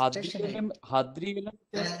of stationarity. Hadri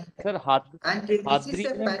sir, And this is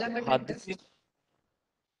a parametric test.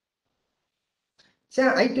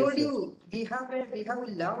 So I told you we have a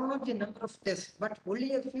large number of tests, but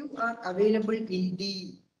only a few are available in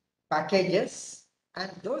the packages, and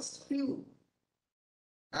those few,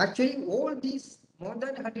 actually all these more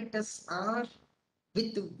than 100 tests are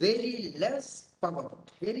with very less power,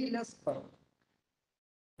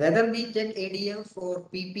 Whether we take ADF or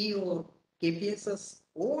PP or KPSS,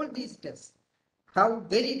 all these tests have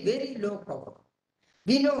very low power.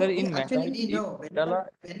 We know, sir, in actually we know,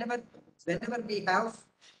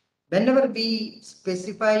 whenever we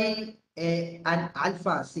specify an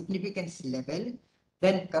alpha significance level,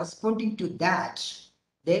 then corresponding to that,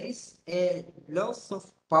 there is a loss of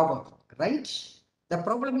power, right? The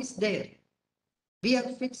problem is there. We are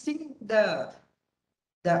fixing the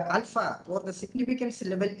alpha or the significance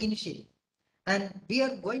level initially, and we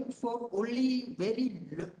are going for only very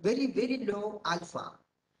low alpha.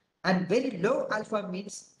 And very low alpha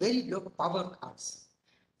means very low power also.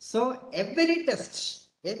 So every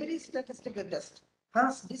statistical test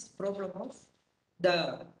has this problem of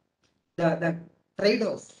the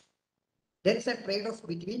trade-off. There is a trade-off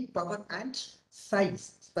between power and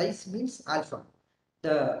size. Size means alpha,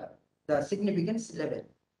 the significance level.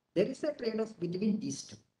 There is a trade-off between these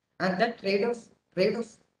two, and that trade-off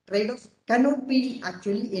cannot be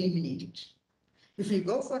actually eliminated. If you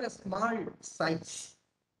go for a small size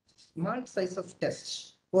of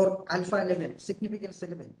tests for alpha level, significance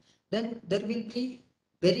level, then there will be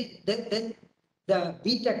then the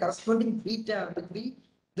beta, corresponding beta will be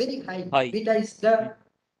very high. Beta is the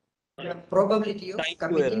probability of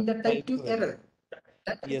committing the type 2 error.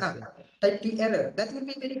 Type 2 error, that will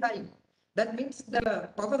be very high. That means the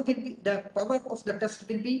power of the test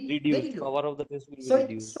will be reduced. very low. Power of the test will be So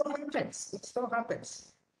reduced. it so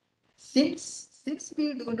happens. Since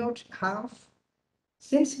we do not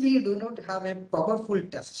have a powerful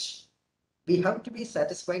test, we have to be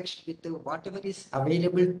satisfied with whatever is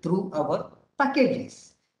available through our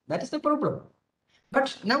packages. That is the problem.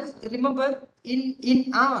 But now remember,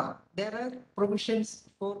 in R, there are provisions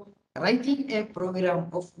for writing a program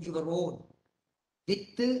of your own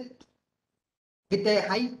with a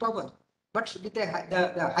high power. But with the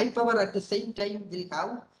high power at the same time will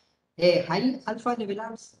have a high alpha level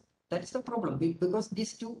also. That is the problem, because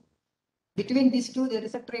between these two, there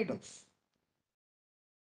is a trade-off.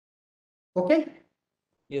 Okay?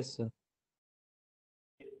 Yes, sir.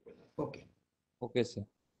 Okay. Okay, sir.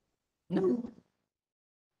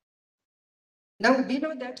 Now we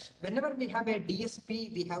know that whenever we have a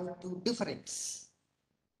DSP, we have to difference.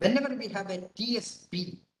 Whenever we have a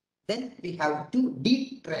TSP, then we have to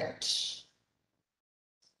detract.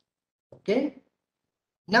 Okay?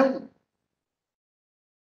 Now,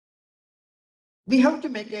 we have to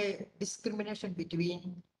make a discrimination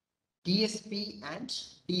between TSP and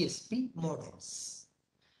DSP models.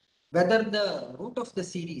 Whether the root of the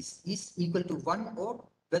series is equal to 1 or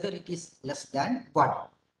whether it is less than 1.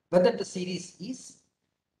 Whether the series is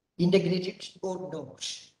integrated or not.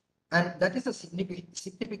 And that is the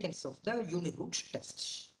significance of the uniroot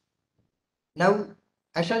test. Now,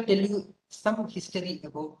 I shall tell you some history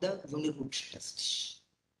about the uniroot test.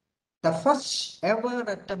 The first ever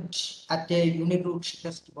attempt at a uniroot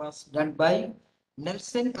test was done by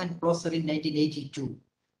Nelson and Prosser in 1982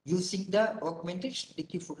 using the augmented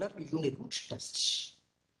Dickey-Fuller uniroot test.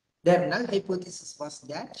 Their null hypothesis was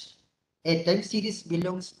that a time series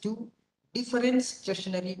belongs to different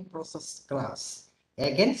stationary process class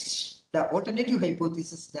against the alternative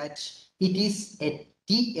hypothesis that it is a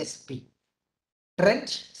TSP, trend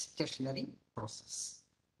stationary process.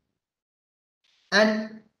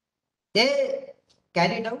 And they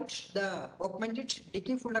carried out the augmented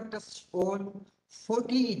Dickey-Fuller test on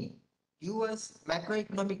 14 US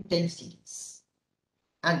macroeconomic time series.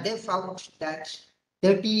 And they found that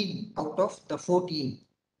 13 out of the 14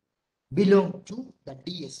 belong to the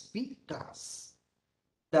DSP class.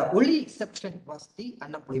 The only exception was the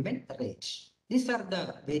unemployment rate. These are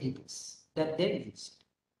the variables that they used.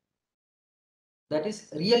 That is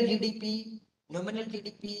real GDP, nominal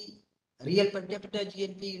GDP, real per capita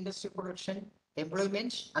GNP, industrial production,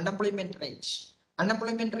 employment, unemployment rate.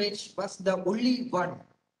 Unemployment rate was the only one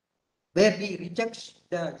where we reject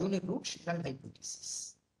the uniroot null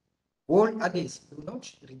hypothesis. All others do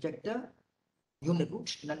not reject the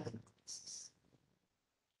uniroot null hypothesis.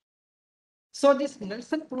 So this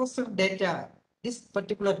Nelson-Prosser data, this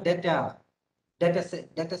particular data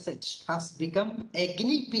set has become a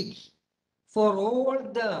guinea pig for all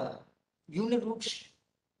the uniroot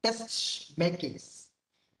test makers.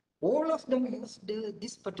 All of them used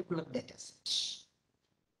this particular data set.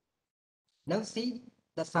 Now see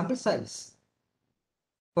the sample size.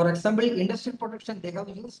 For example, industrial production, they have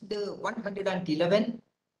used 111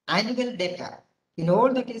 annual data. In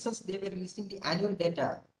all the cases, they were using the annual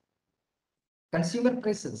data. Consumer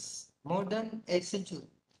prices, more than a century.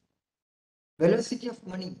 Velocity of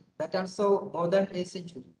money, that also more than a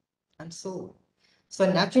century. And so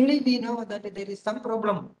naturally, we know that there is some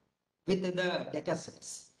problem with the data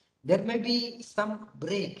sets. There may be some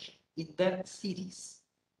break in the series,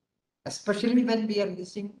 especially when we are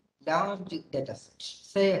using large data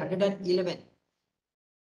sets, say 111.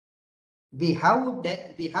 We have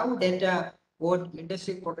data on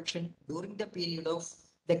industrial production during the period of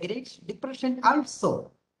the Great Depression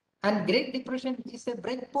also. And Great Depression is a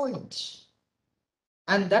break point.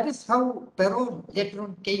 And that is how Perron later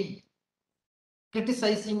on came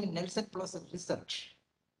criticizing Nelson-Prosser research,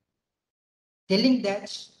 telling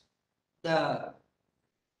that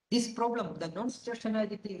this problem, the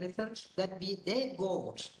non-stationarity research that they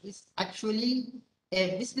got is actually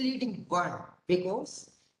a misleading one,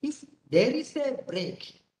 because if there is a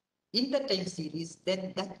break in the time series,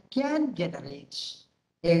 then that can generate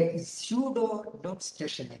a pseudo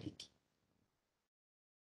non-stationarity.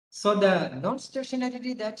 So the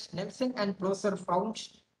non-stationarity that Nelson and Prosser found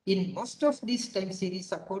in most of these time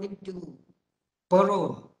series, according to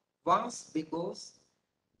Perron, was because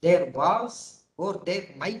there was or there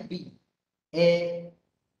might be a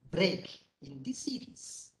break in the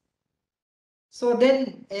series. So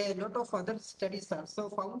then a lot of other studies also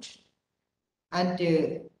found, and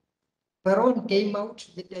Perron came out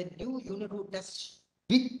with a new uniroot test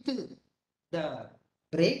with the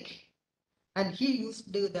break, and he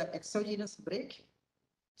used the exogenous break.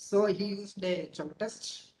 So he used a choke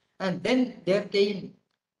test, and then there came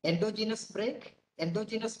endogenous break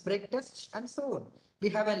test, and so on. We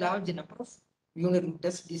have a large number of uniroot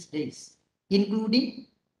tests these days, including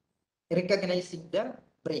recognizing the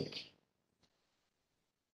break.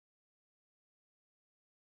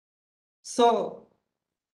 So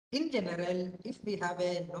in general, if we have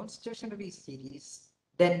a non-stationary series,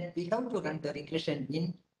 then we have to run the regression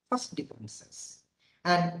in first differences.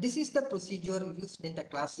 And this is the procedure used in the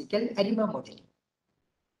classical ARIMA modeling.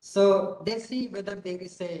 So they see whether there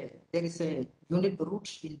is a unit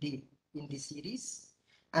root in the series,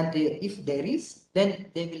 and if there is,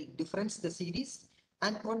 then they will difference the series,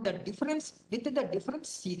 and on the difference within the different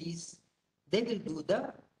series, they will do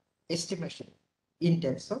the estimation in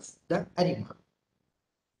terms of the ARIMA.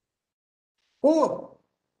 Or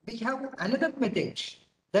we have another method,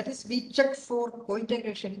 that is we check for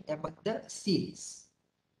cointegration among the series,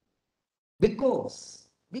 because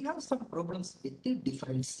we have some problems with the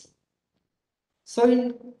difference. So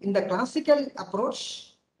in the classical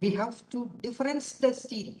approach, we have to difference the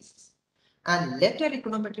series, and later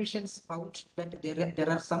econometricians found that there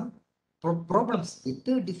are some problems with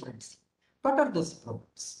the difference. What are those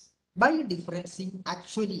problems? By differencing,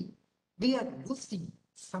 actually, we are losing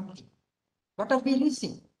something. What are we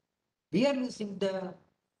losing? We are losing the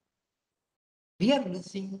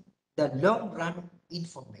long run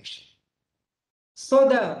information. So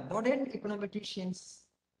the modern econometricians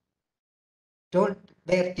were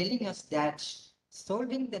telling us that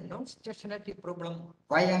solving the non-stationarity problem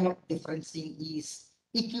via differencing is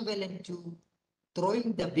equivalent to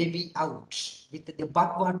throwing the baby out with the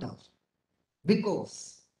bathwater,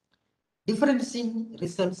 because differencing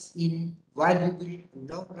results in valuable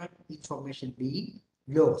long-run information being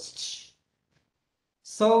lost.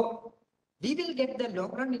 So we will get the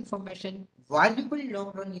long-run information, valuable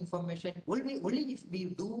long-run information, only if we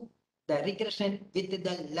do the regression with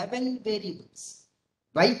the level variables,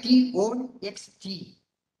 yt on xt.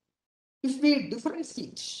 If we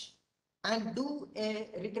differentiate and do a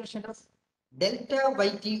regression of delta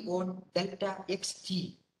yt on delta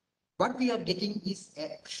xt, what we are getting is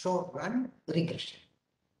a short-run regression,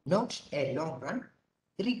 not a long-run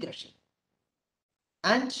regression.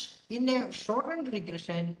 And in a short-run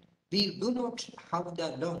regression, we do not have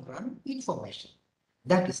the long-run information.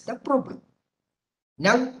 That is the problem.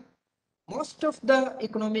 Now, most of the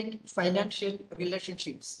economic financial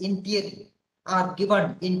relationships in theory are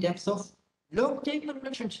given in terms of long-term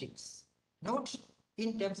relationships, not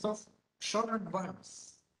in terms of short-run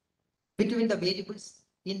ones, between the variables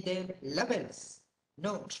in their levels,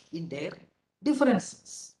 not in their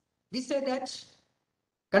differences. We say that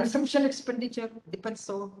consumption expenditure depends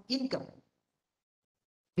on income.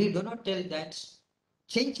 we do not tell that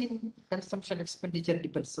change in consumption expenditure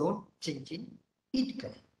depends on change in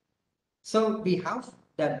income. So we have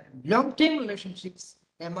the long-term relationships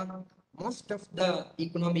among most of the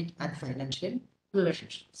economic and financial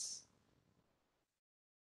relationships.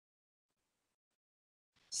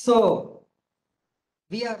 So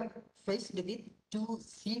we are faced with two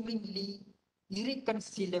seemingly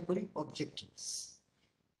irreconcilable objectives.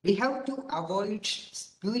 We have to avoid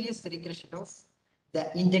spurious regression of the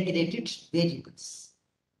integrated variables.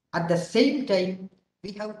 At the same time,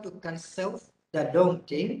 we have to conserve the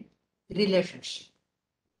long-term relationship.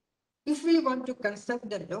 If we want to conserve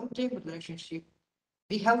the long-term relationship,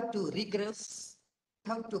 we have to regress,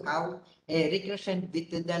 have to have a regression with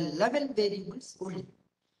the level variables only.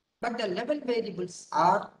 But the level variables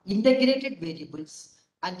are integrated variables,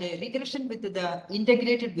 and a regression with the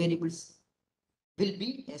integrated variables will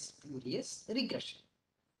be a spurious regression.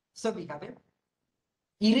 So we have an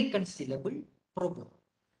irreconcilable problem.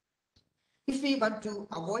 If we want to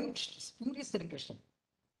avoid spurious regression,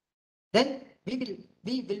 then we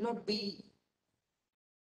will not be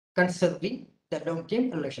conserving the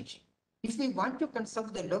long-term relationship. If we want to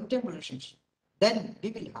conserve the long-term relationship, then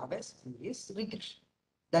we will have a spurious regression.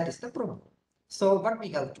 That is the problem. So what we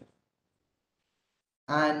have to do?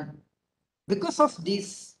 And because of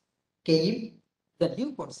this came the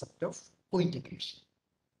new concept of co-integration.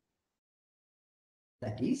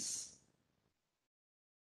 That is,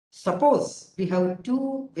 suppose we have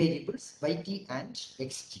two variables, yt and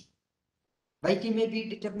xt. Yt may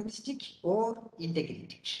be deterministic or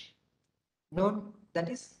integrated. That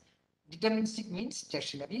is, deterministic means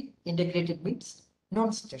stationary, integrated means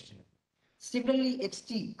non-stationary. Similarly,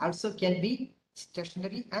 xt also can be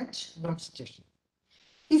stationary and non-stationary.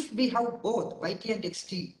 If we have both yt and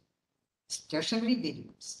xt stationary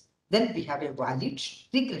variables, then we have a valid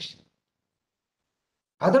regression.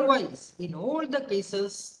 Otherwise, in all the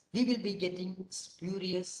cases, we will be getting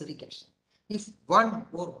spurious regression. If one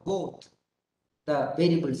or both the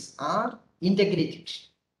variables are integrated,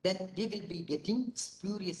 then we will be getting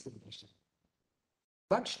spurious regression.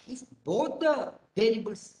 But if both the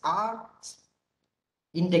variables are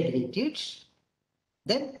integrated,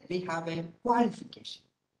 then we have a qualification.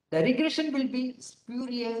 The regression will be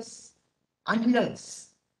spurious unless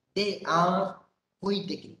they are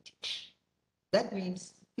co-integrated. That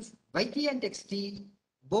means if yt and xt,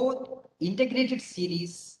 both integrated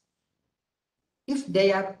series, if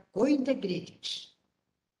they are co-integrated,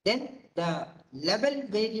 then the level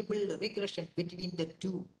variable regression between the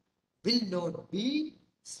two will not be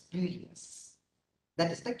spurious.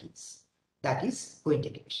 That is the case. That is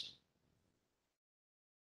co-integration.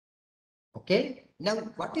 Okay. Now,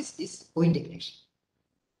 what is this co-integration?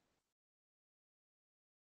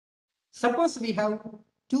 Suppose we have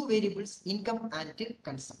two variables, income and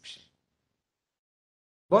consumption.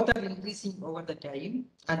 Both are increasing over the time,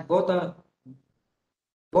 and both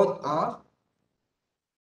are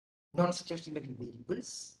non-stationary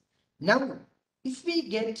variables. Now, if we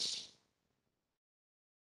get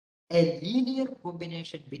a linear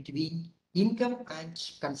combination between income and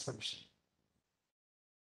consumption,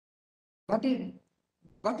 what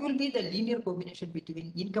will be the linear combination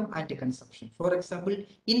between income and consumption? For example,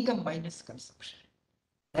 income minus consumption.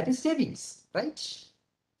 That is savings, right?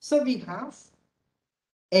 So we have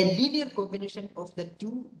a linear combination of the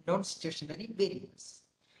two non-stationary variables.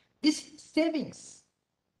 This savings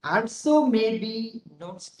also may be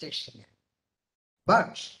non-stationary.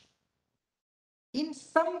 But in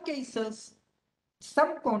some cases,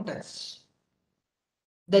 some contexts,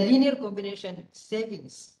 the linear combination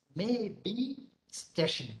savings may be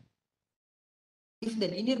stationary. If the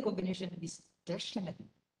linear combination is stationary,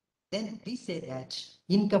 then we say that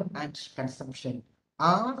income and consumption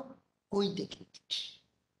are co-integrated.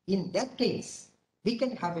 In that case, we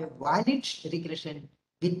can have a valid regression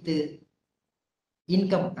with the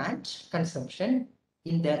income and consumption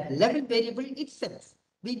in the level variable itself.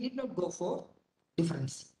 We did not go for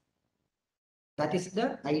difference. That is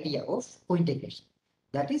the idea of co-integration.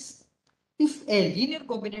 That is, if a linear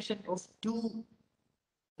combination of two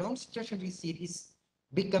non-stationary series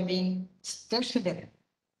becoming stationary,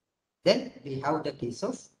 then we have the case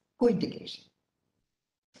of co-integration.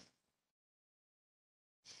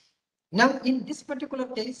 Now, in this particular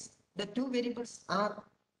case, the two variables are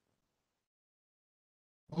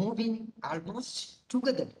moving almost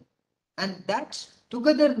together, and that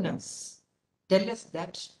togetherness tells us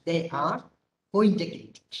that they are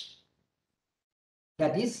co-integrated.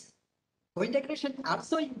 That is, co-integration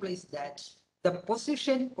also implies that the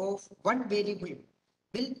position of one variable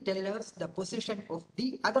will tell us the position of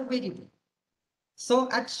the other variable. So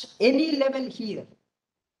at any level here,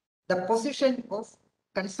 the position of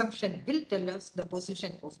consumption will tell us the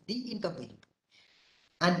position of the income variable.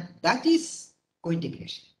 And that is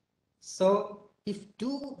co-integration. So if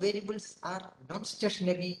two variables are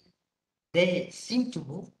non-stationary, they seem to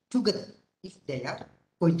move together if they are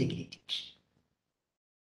co-integrated.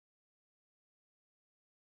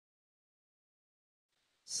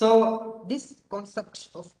 So this concept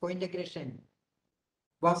of co-integration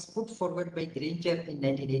was put forward by Granger in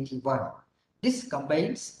 1981. This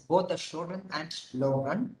combines both the short-run and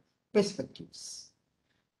long-run perspectives.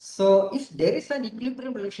 So if there is an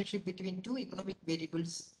equilibrium relationship between two economic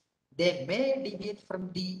variables, they may deviate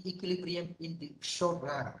from the equilibrium in the short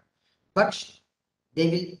run, but they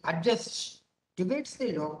will adjust towards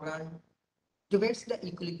the long run, towards the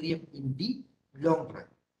equilibrium in the long run.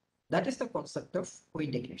 That is the concept of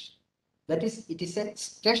co-integration. That is, it is a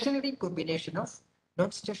stationary combination of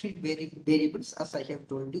non-stationary variables, as I have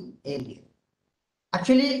told you earlier.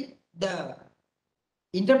 Actually, the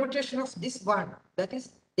interpretation of this one, that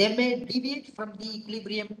is, they may deviate from the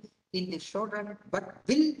equilibrium in the short run, but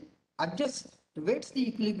will adjust towards the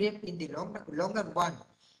equilibrium in the longer one,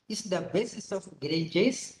 is the basis of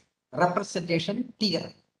Granger's representation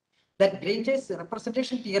theorem. That Granger's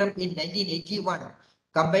representation theorem in 1981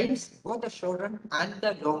 combines both the short run and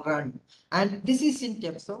the long run. And this is in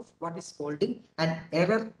terms of what is called an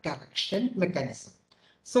error correction mechanism.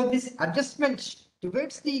 So this adjustment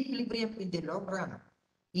towards the equilibrium in the long run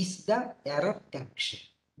is the error correction.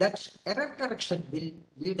 That error correction will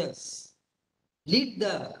lead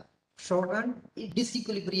the short run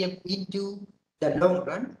disequilibrium into the long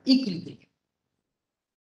run equilibrium.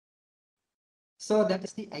 So that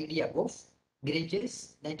is the idea of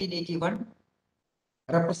Granger's 1981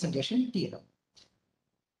 representation theorem.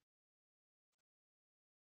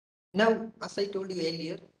 Now, as I told you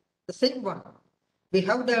earlier, the same one. We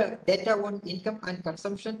have the data on income and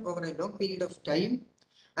consumption over a long period of time,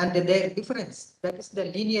 and their difference, that is the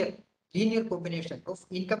linear combination of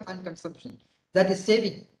income and consumption, that is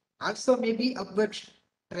saving, also may be upward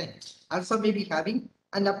trend, also may be having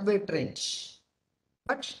an upward trend.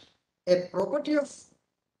 But a property of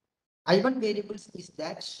I1 variables is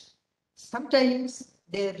that sometimes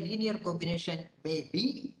their linear combination may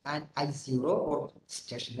be an I0 or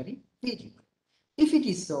stationary variable. If it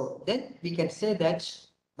is so, then we can say that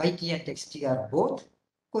YT and XT are both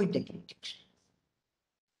co-integrated.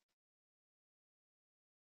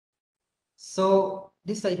 So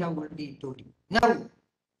this I have already told you. Now,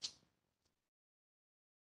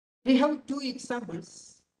 we have two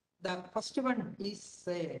examples. The first one is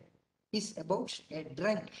about a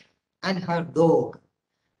drunk and her dog,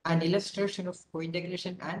 an illustration of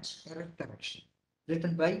co-integration and error correction,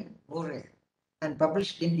 written by Moore and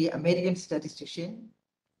published in the American Statistician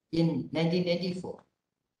in 1994.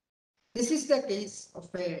 This is the case of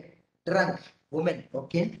a drunk woman,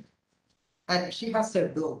 okay? And she has a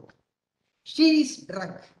dog. She is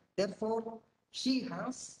drunk, therefore she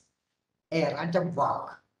has a random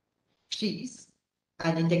walk. She is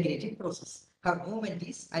an integrated process. Her movement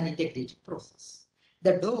is an integrated process.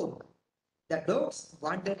 The dog's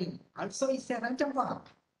wandering also is a random walk.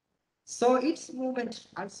 So its movement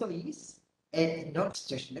also is a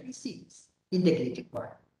non-stationary series, integrated one.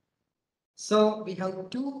 So we have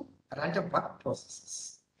two random walk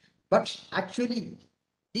processes. But actually,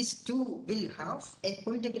 these two will have a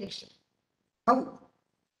co-integration. How?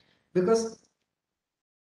 Because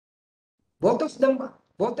both of them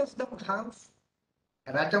have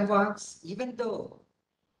random walks, even though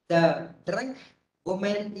the drunk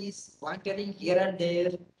woman is wandering here and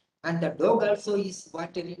there, and the dog also is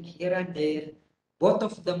wandering here and there. Both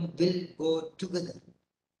of them will go together.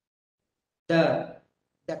 The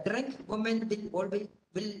drunk woman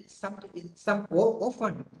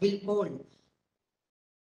often will call.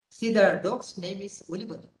 See, the dog's name is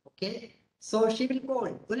Oliver. Okay, so she will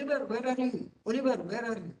call, Oliver, where are you? Oliver, where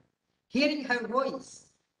are you? Hearing her voice,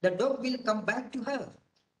 the dog will come back to her,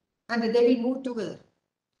 and they will move together.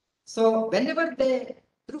 So whenever they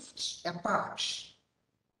drift apart,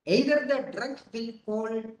 either the drunk will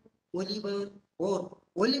call Oliver, or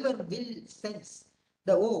Oliver will sense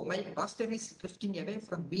the, oh, my master is drifting away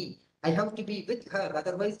from me. I have to be with her,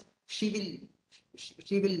 otherwise she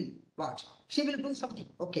will what? She will do something.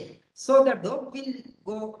 Okay. So the dog will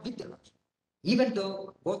go with her, even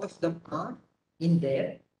though both of them are in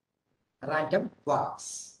their random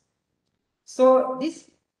walks. So this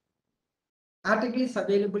article is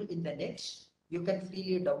available in the net. You can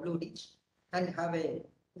freely download it and have a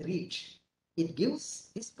read. It gives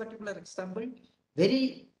this particular example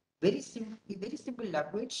very simple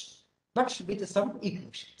language, but with some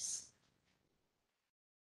equations.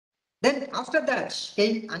 Then after that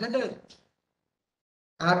came another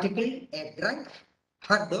article, a drunk,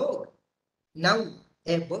 her dog. Now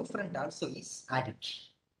a boyfriend also is added.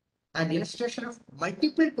 An illustration of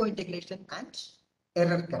multiple co-integration and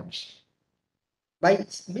error correction by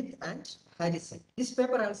Smith and Harrison. This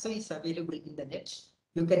paper also is available in the net.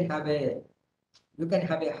 You can have a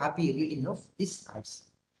happy reading of this also.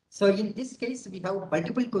 So in this case, we have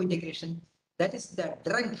multiple co-integration. That is the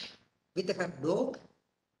drunk with her dog,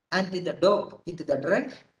 and the dog with the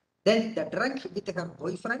drunk, then the drunk with her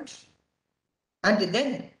boyfriend, and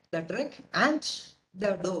then the drunk and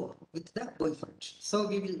the dog with the boyfriend. So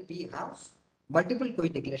we have multiple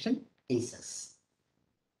co-integration cases.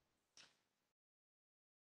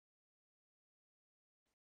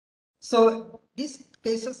 So these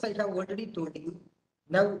cases I have already told you.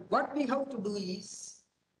 Now what we have to do is,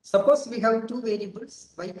 suppose we have two variables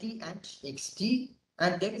yt and xt,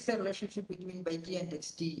 and there is a relationship between yt and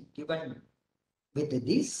xt given with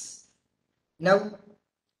this. Now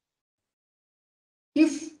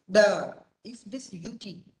if this ut,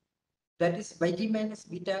 that is yt minus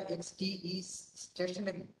beta xt, is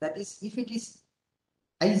stationary, that is if it is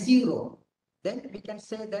I0, then we can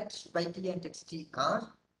say that yt and xt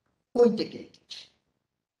are co-integrated.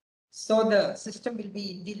 So the system will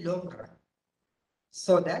be in the long run.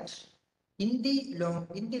 So that in the long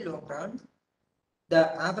run,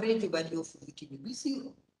 the average value of ut will be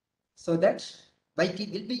 0. So that yt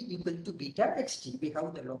will be equal to beta xt. We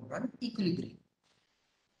have the long run equilibrium.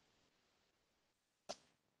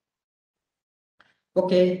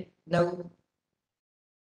 Okay, now,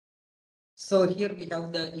 so here we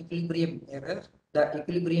have the equilibrium error. The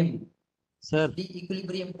equilibrium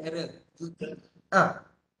error.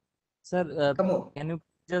 Sir, come on. Can you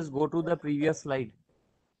just go to the previous slide?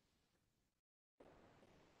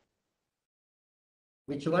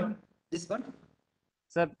 Which one? This one?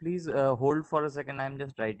 Sir, please hold for a second. I'm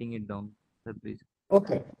just writing it down. Sir, please.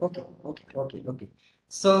 Okay.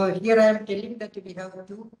 So here I am telling that we have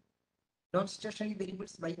two non-stationary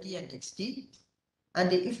variables yt and xt,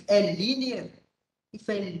 and if a linear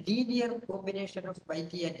combination of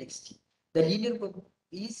yt and xt, the linear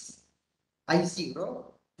is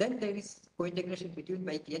I0, then there is co-integration between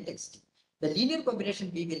yt and xt. The linear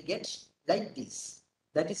combination we will get like this,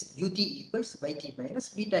 that is ut equals yt minus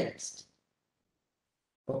beta xt.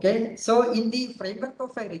 Okay, so in the framework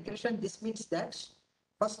of a regression, this means that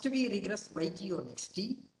first we regress yt on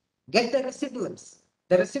xt, get the residuals.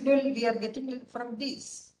 The residual we are getting from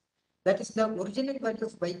this. That is the original value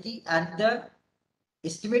of yt and the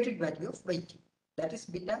estimated value of yt. That is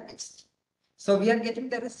beta xt. So we are getting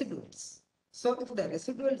the residuals. So if the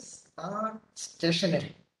residuals are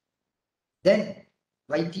stationary, then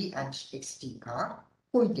yt and xt are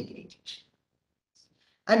co-integrated.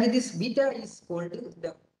 And this beta is called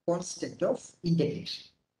the constant of integration.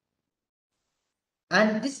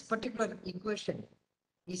 And this particular equation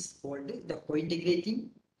is called the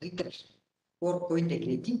co-integrating regression or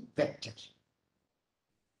co-integrating vector.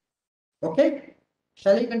 Okay,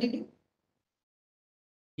 shall I continue?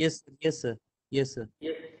 Yes, sir.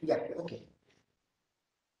 Yeah, okay.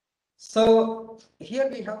 So here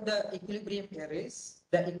we have the equilibrium errors.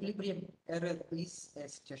 The equilibrium error is a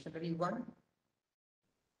stationary one.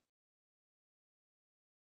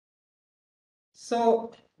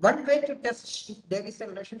 So one way to test if there is a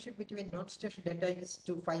relationship between non-stationary data is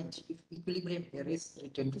to find if equilibrium error is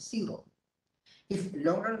returned to 0. If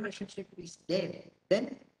long-run relationship is there,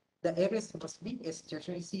 then the errors must be a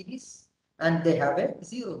stationary series and they have a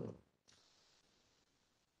 0.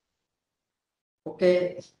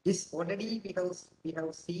 Okay, this already we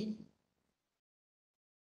have seen.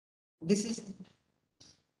 This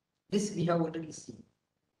we have already seen.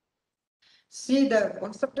 See, the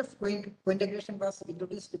concept of co-integration was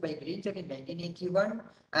introduced by Granger in 1981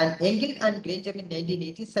 and Engel and Granger in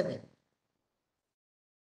 1987.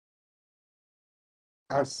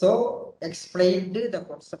 Also explained the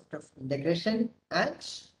concept of integration, and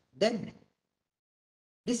then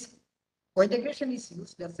this co-integration is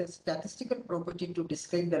used as a statistical property to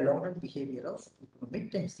describe the long-run behavior of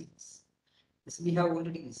economic time series. This we have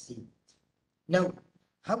already seen. Now,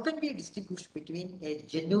 how can we distinguish between a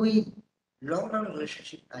genuine long-run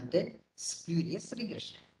relationship and a spurious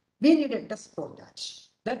regression? We need a test for that.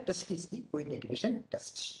 That test is the co-integration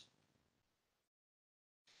test.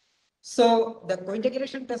 So the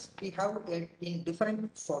co-integration test we have in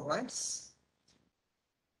different formats.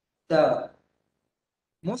 The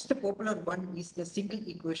most popular one is the single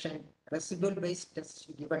equation residual based test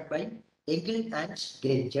given by Engel and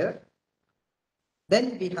Granger.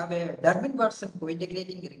 Then we have a Durbin-Watson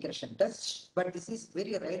co-integrating regression test, but this is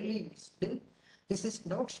very rarely used This is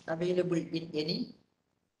not available in any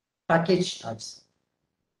package also.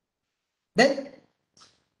 Then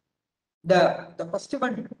the first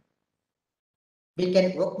one we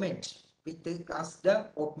can augment with the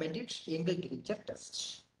augmented angle departure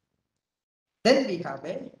test. Then we have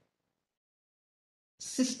a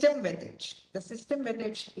system method. The system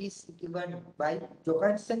method is given by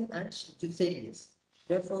Johansson and Jusselius.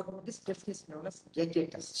 Therefore, this test is known as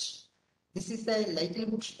JJ test. This is a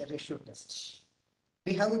likelihood ratio test.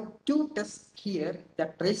 We have two tests here,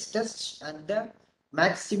 the trace test and the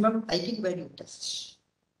maximum eigenvalue test.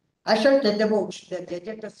 I shall tell about the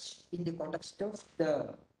JJ test in the context of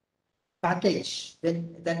the package,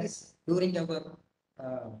 then that is during our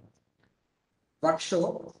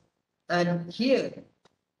workshop. And here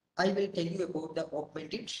I will tell you about the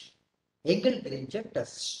augmented angle departure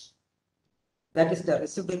test. That is the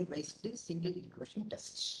residual based single equation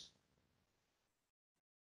test.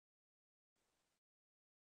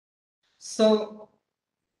 So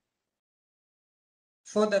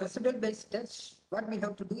for the residual based test, what we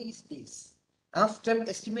have to do is this. After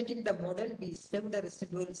estimating the model, we save the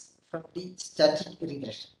residuals from the static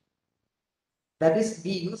regression. That is,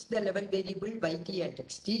 we use the level variable yt and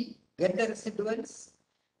xt, get the residuals,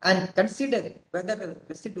 and consider whether the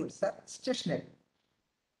residuals are stationary.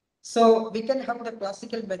 So we can have the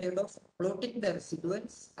classical method of plotting the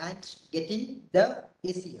residuals and getting the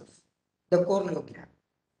ACF, the correlogram.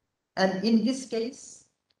 And in this case,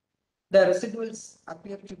 the residuals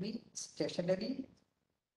appear to be stationary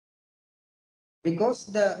because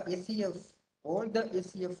the ACF, all the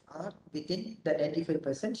ACF are within the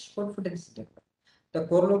 95% confidence interval. The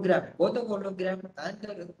correlogram, both the correlogram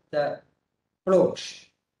and the plot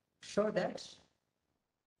show that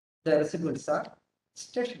the residuals are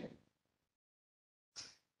stationary.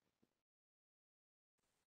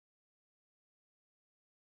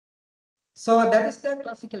 So that is the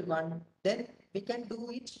classical one. Then we can do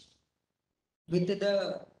it with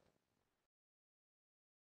the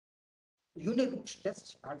uniroot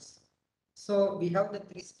test also. So we have the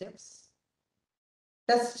three steps.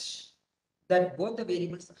 Test that both the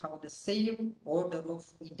variables have the same order of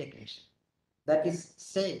integration. That is,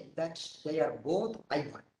 say that they are both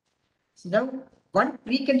I1. So now, one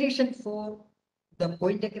precondition for the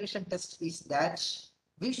co-integration test is that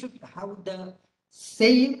we should have the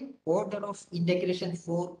same order of integration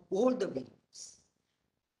for all the variables.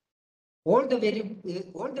 All the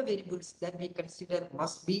variables that we consider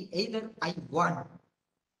must be either I1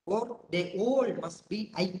 or they all must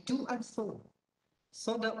be I2 and so on.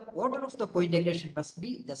 So the order of the co-integration must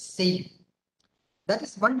be the same. That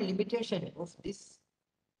is one limitation of this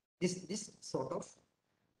sort of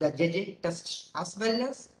the JJ test, as well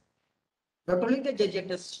as not only the JJ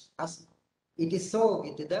test, as it is so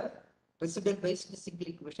with the residual based single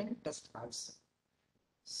equation test also.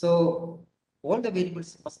 So all the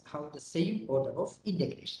variables must have the same order of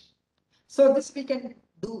integration. So this we can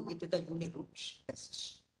do with the uniroot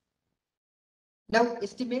test. Now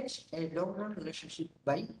estimate a long-run relationship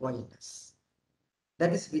by YNS.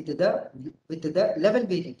 That is with the level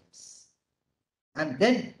variables, and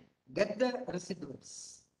then get the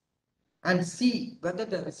residuals and see whether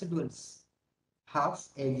the residuals have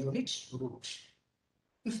a unit root.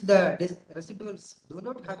 If the residuals do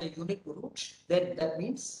not have a unit root, then that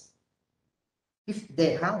means if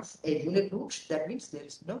they have a unit root, that means there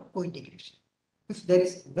is no co-integration. If there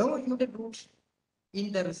is no unit root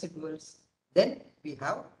in the residuals, then we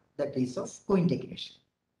have the case of co-integration.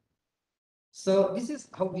 So this is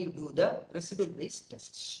how we do the residual based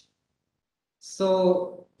tests.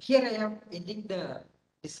 So here I am ending the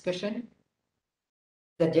discussion.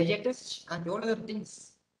 The JJ test and all other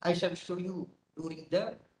things I shall show you during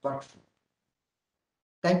the workshop.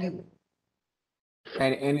 Thank you.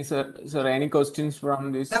 And any any questions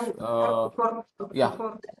from this? Now, before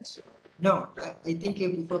that, no, I think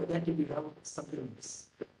before that we have something else.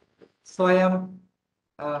 So I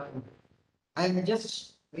am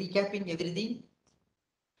just recapping everything.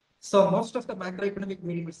 So most of the macroeconomic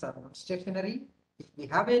variables are not stationary. If we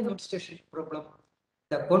have a non-stationary problem,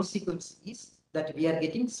 the consequence is that we are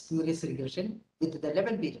getting spurious regression with the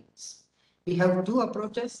level variables. We have two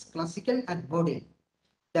approaches, classical and model.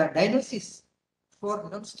 The diagnosis for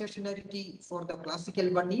non-stationarity for the classical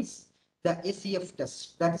one is the ACF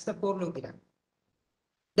test, that is the correlogram.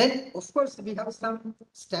 Then, of course, we have some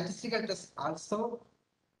statistical tests also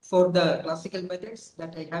for the classical methods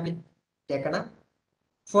that I haven't taken up.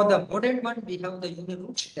 For the modern one, we have the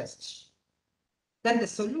uniroot test. Then the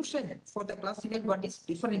solution for the classical one is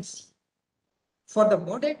differencing. For the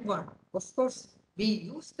modern one, of course, we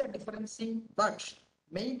use the differencing, but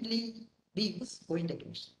mainly we use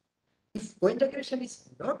co-integration. If co-integration is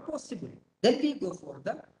not possible, then we go for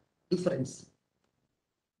the difference.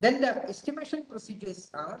 Then the estimation procedures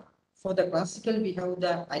are, for the classical, we have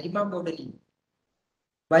the ARIMA modeling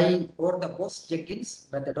or the Bose-Jenkins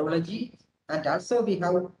methodology, and also we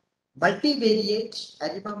have multivariate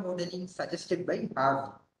ARIMA modeling suggested by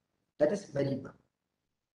Harvey. That is ARIMA.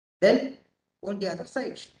 Then on the other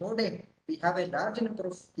side, modem, we have a large number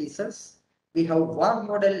of cases. We have VAR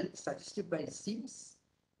model suggested by Sims,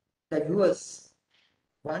 the US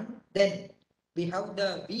one. Then we have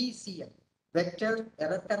the VECM, vector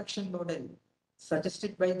error correction model,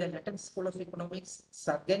 suggested by the London School of Economics,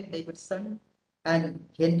 Sargent, Davidson, and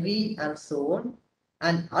Henry, and so on.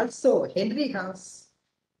 And also Henry has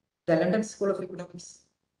the London School of Economics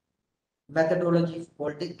methodology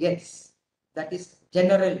called the GETS, that is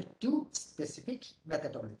general to specific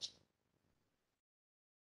methodology.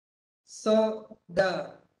 So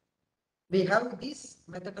we have these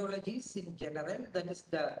methodologies in general, that is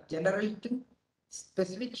the general to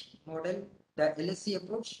specific model, the LSE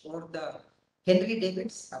approach or the Henry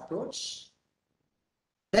David's approach.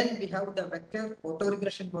 Then we have the vector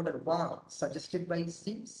autoregression model VAR suggested by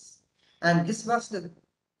Sims, and this was the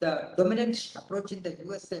dominant approach in the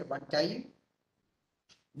USA one time.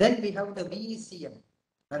 Then we have the VECM,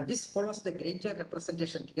 and this follows the Granger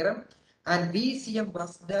representation theorem, and VECM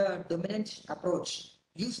was the dominant approach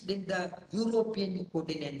used in the European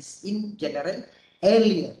continents in general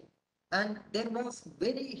earlier. And there was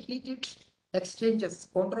very heated exchanges,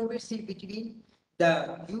 controversy between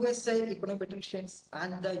the USA econometricians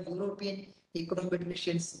and the European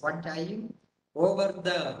econometricians one time over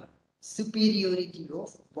the superiority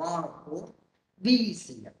of VAR or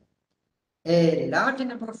VECM. A large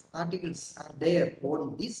number of articles are there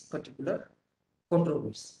on this particular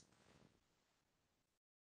controversy.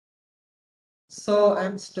 So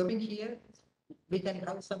I'm stopping here. We can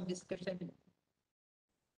have some discussion.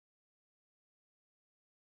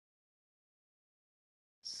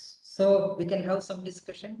 So we can have some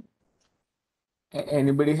discussion.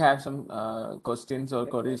 Anybody have some questions or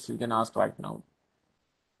queries you can ask right now?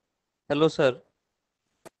 Hello, sir.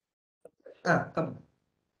 Come.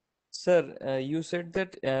 Sir, you said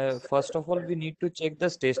that first of all, we need to check the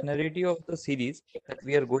stationarity of the series that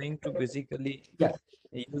we are going to basically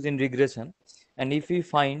use in regression. And if we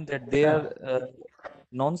find that they are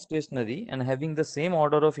non-stationary and having the same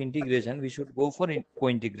order of integration, we should go for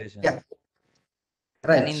co-integration. Yeah.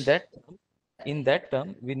 Right. And in that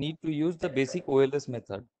term, we need to use the basic OLS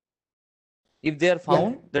method. If they are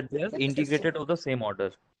found that they are integrated of the same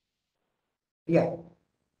order. Yeah.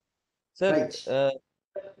 Sir, right.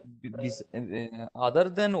 Other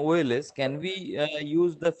than OLS, can we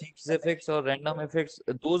use the fixed effects or random effects?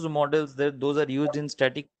 Those models those are used in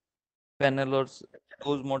static panel or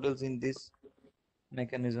those models in this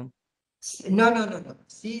mechanism? No.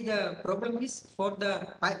 See, the problem is for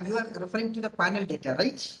you are referring to the panel data,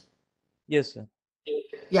 right? Yes, sir.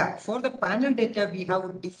 Yeah, for the panel data, we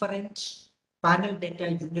have different panel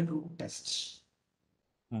data unit root tests.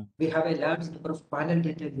 We have a large number of panel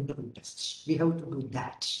data unit root tests. We have to do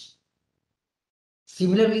that.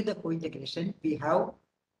 Similarly, the co-integration, we have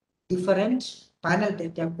different panel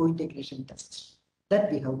data co-integration tests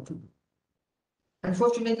that we have to do.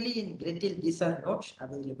 Unfortunately, in Gretel, these are not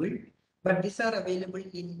available, but these are available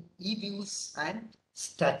in eViews and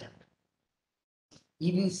Stata.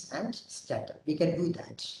 eViews and Stata, we can do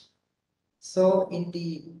that. So in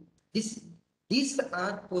these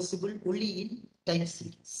are possible only in time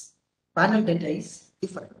series. Panel data is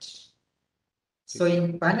different. So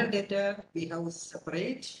in panel data, we have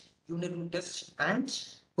separate unit root test and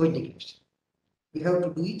co-integration. We have to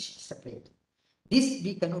do it separate. This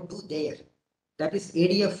we cannot do there. That is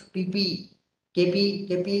ADF, PP,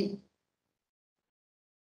 KP,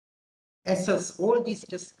 SS. All these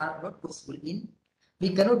tests are not possible in. We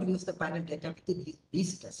cannot use the panel data with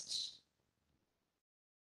these tests.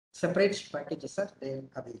 Separate packages are there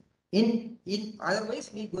available. In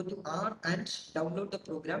otherwise, we go to R and download the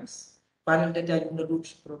programs, panel data unit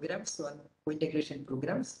root programs, or co-integration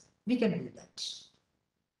programs. We can do that.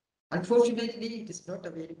 Unfortunately, it is not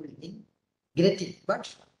available in Gretel,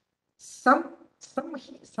 but some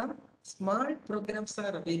small programs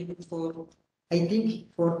are available for, I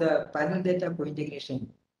think, for the panel data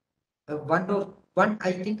co-integration.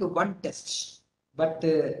 I think one test, but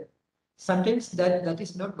sometimes that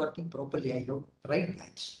is not working properly. I don't write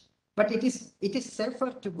that, but it is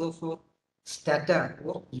safer to go for Stata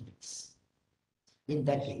or events in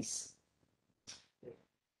that case.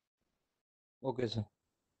 Okay, sir.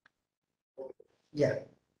 Yeah.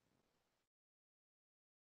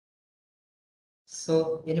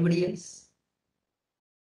 So anybody else?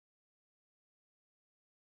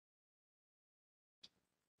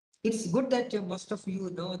 it's good that most of you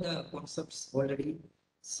know the concepts already.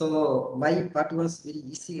 So my part was very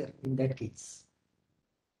easier in that case.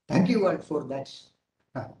 Thank you all for that.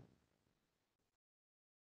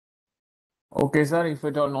 Okay, sir. If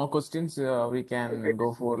at all no questions, we can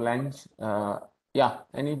go for lunch. Yeah.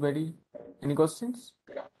 Anybody? Any questions?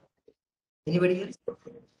 Anybody else?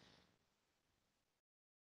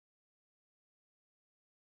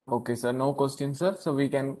 Okay, sir. No questions, sir. So we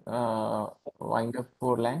can wind up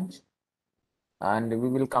for lunch, and we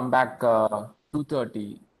will come back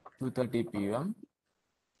 2:30 p.m.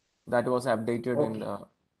 That was updated in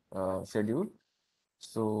the schedule.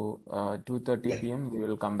 So 2:30 p.m. we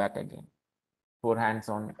will come back again for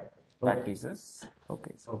hands-on practices.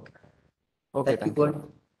 Okay. Okay. Okay. Thank Thank you you.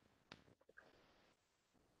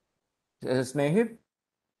 all. Snehit?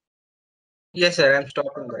 Yes, sir. I'm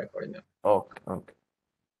stopping the recording now. Okay. Okay.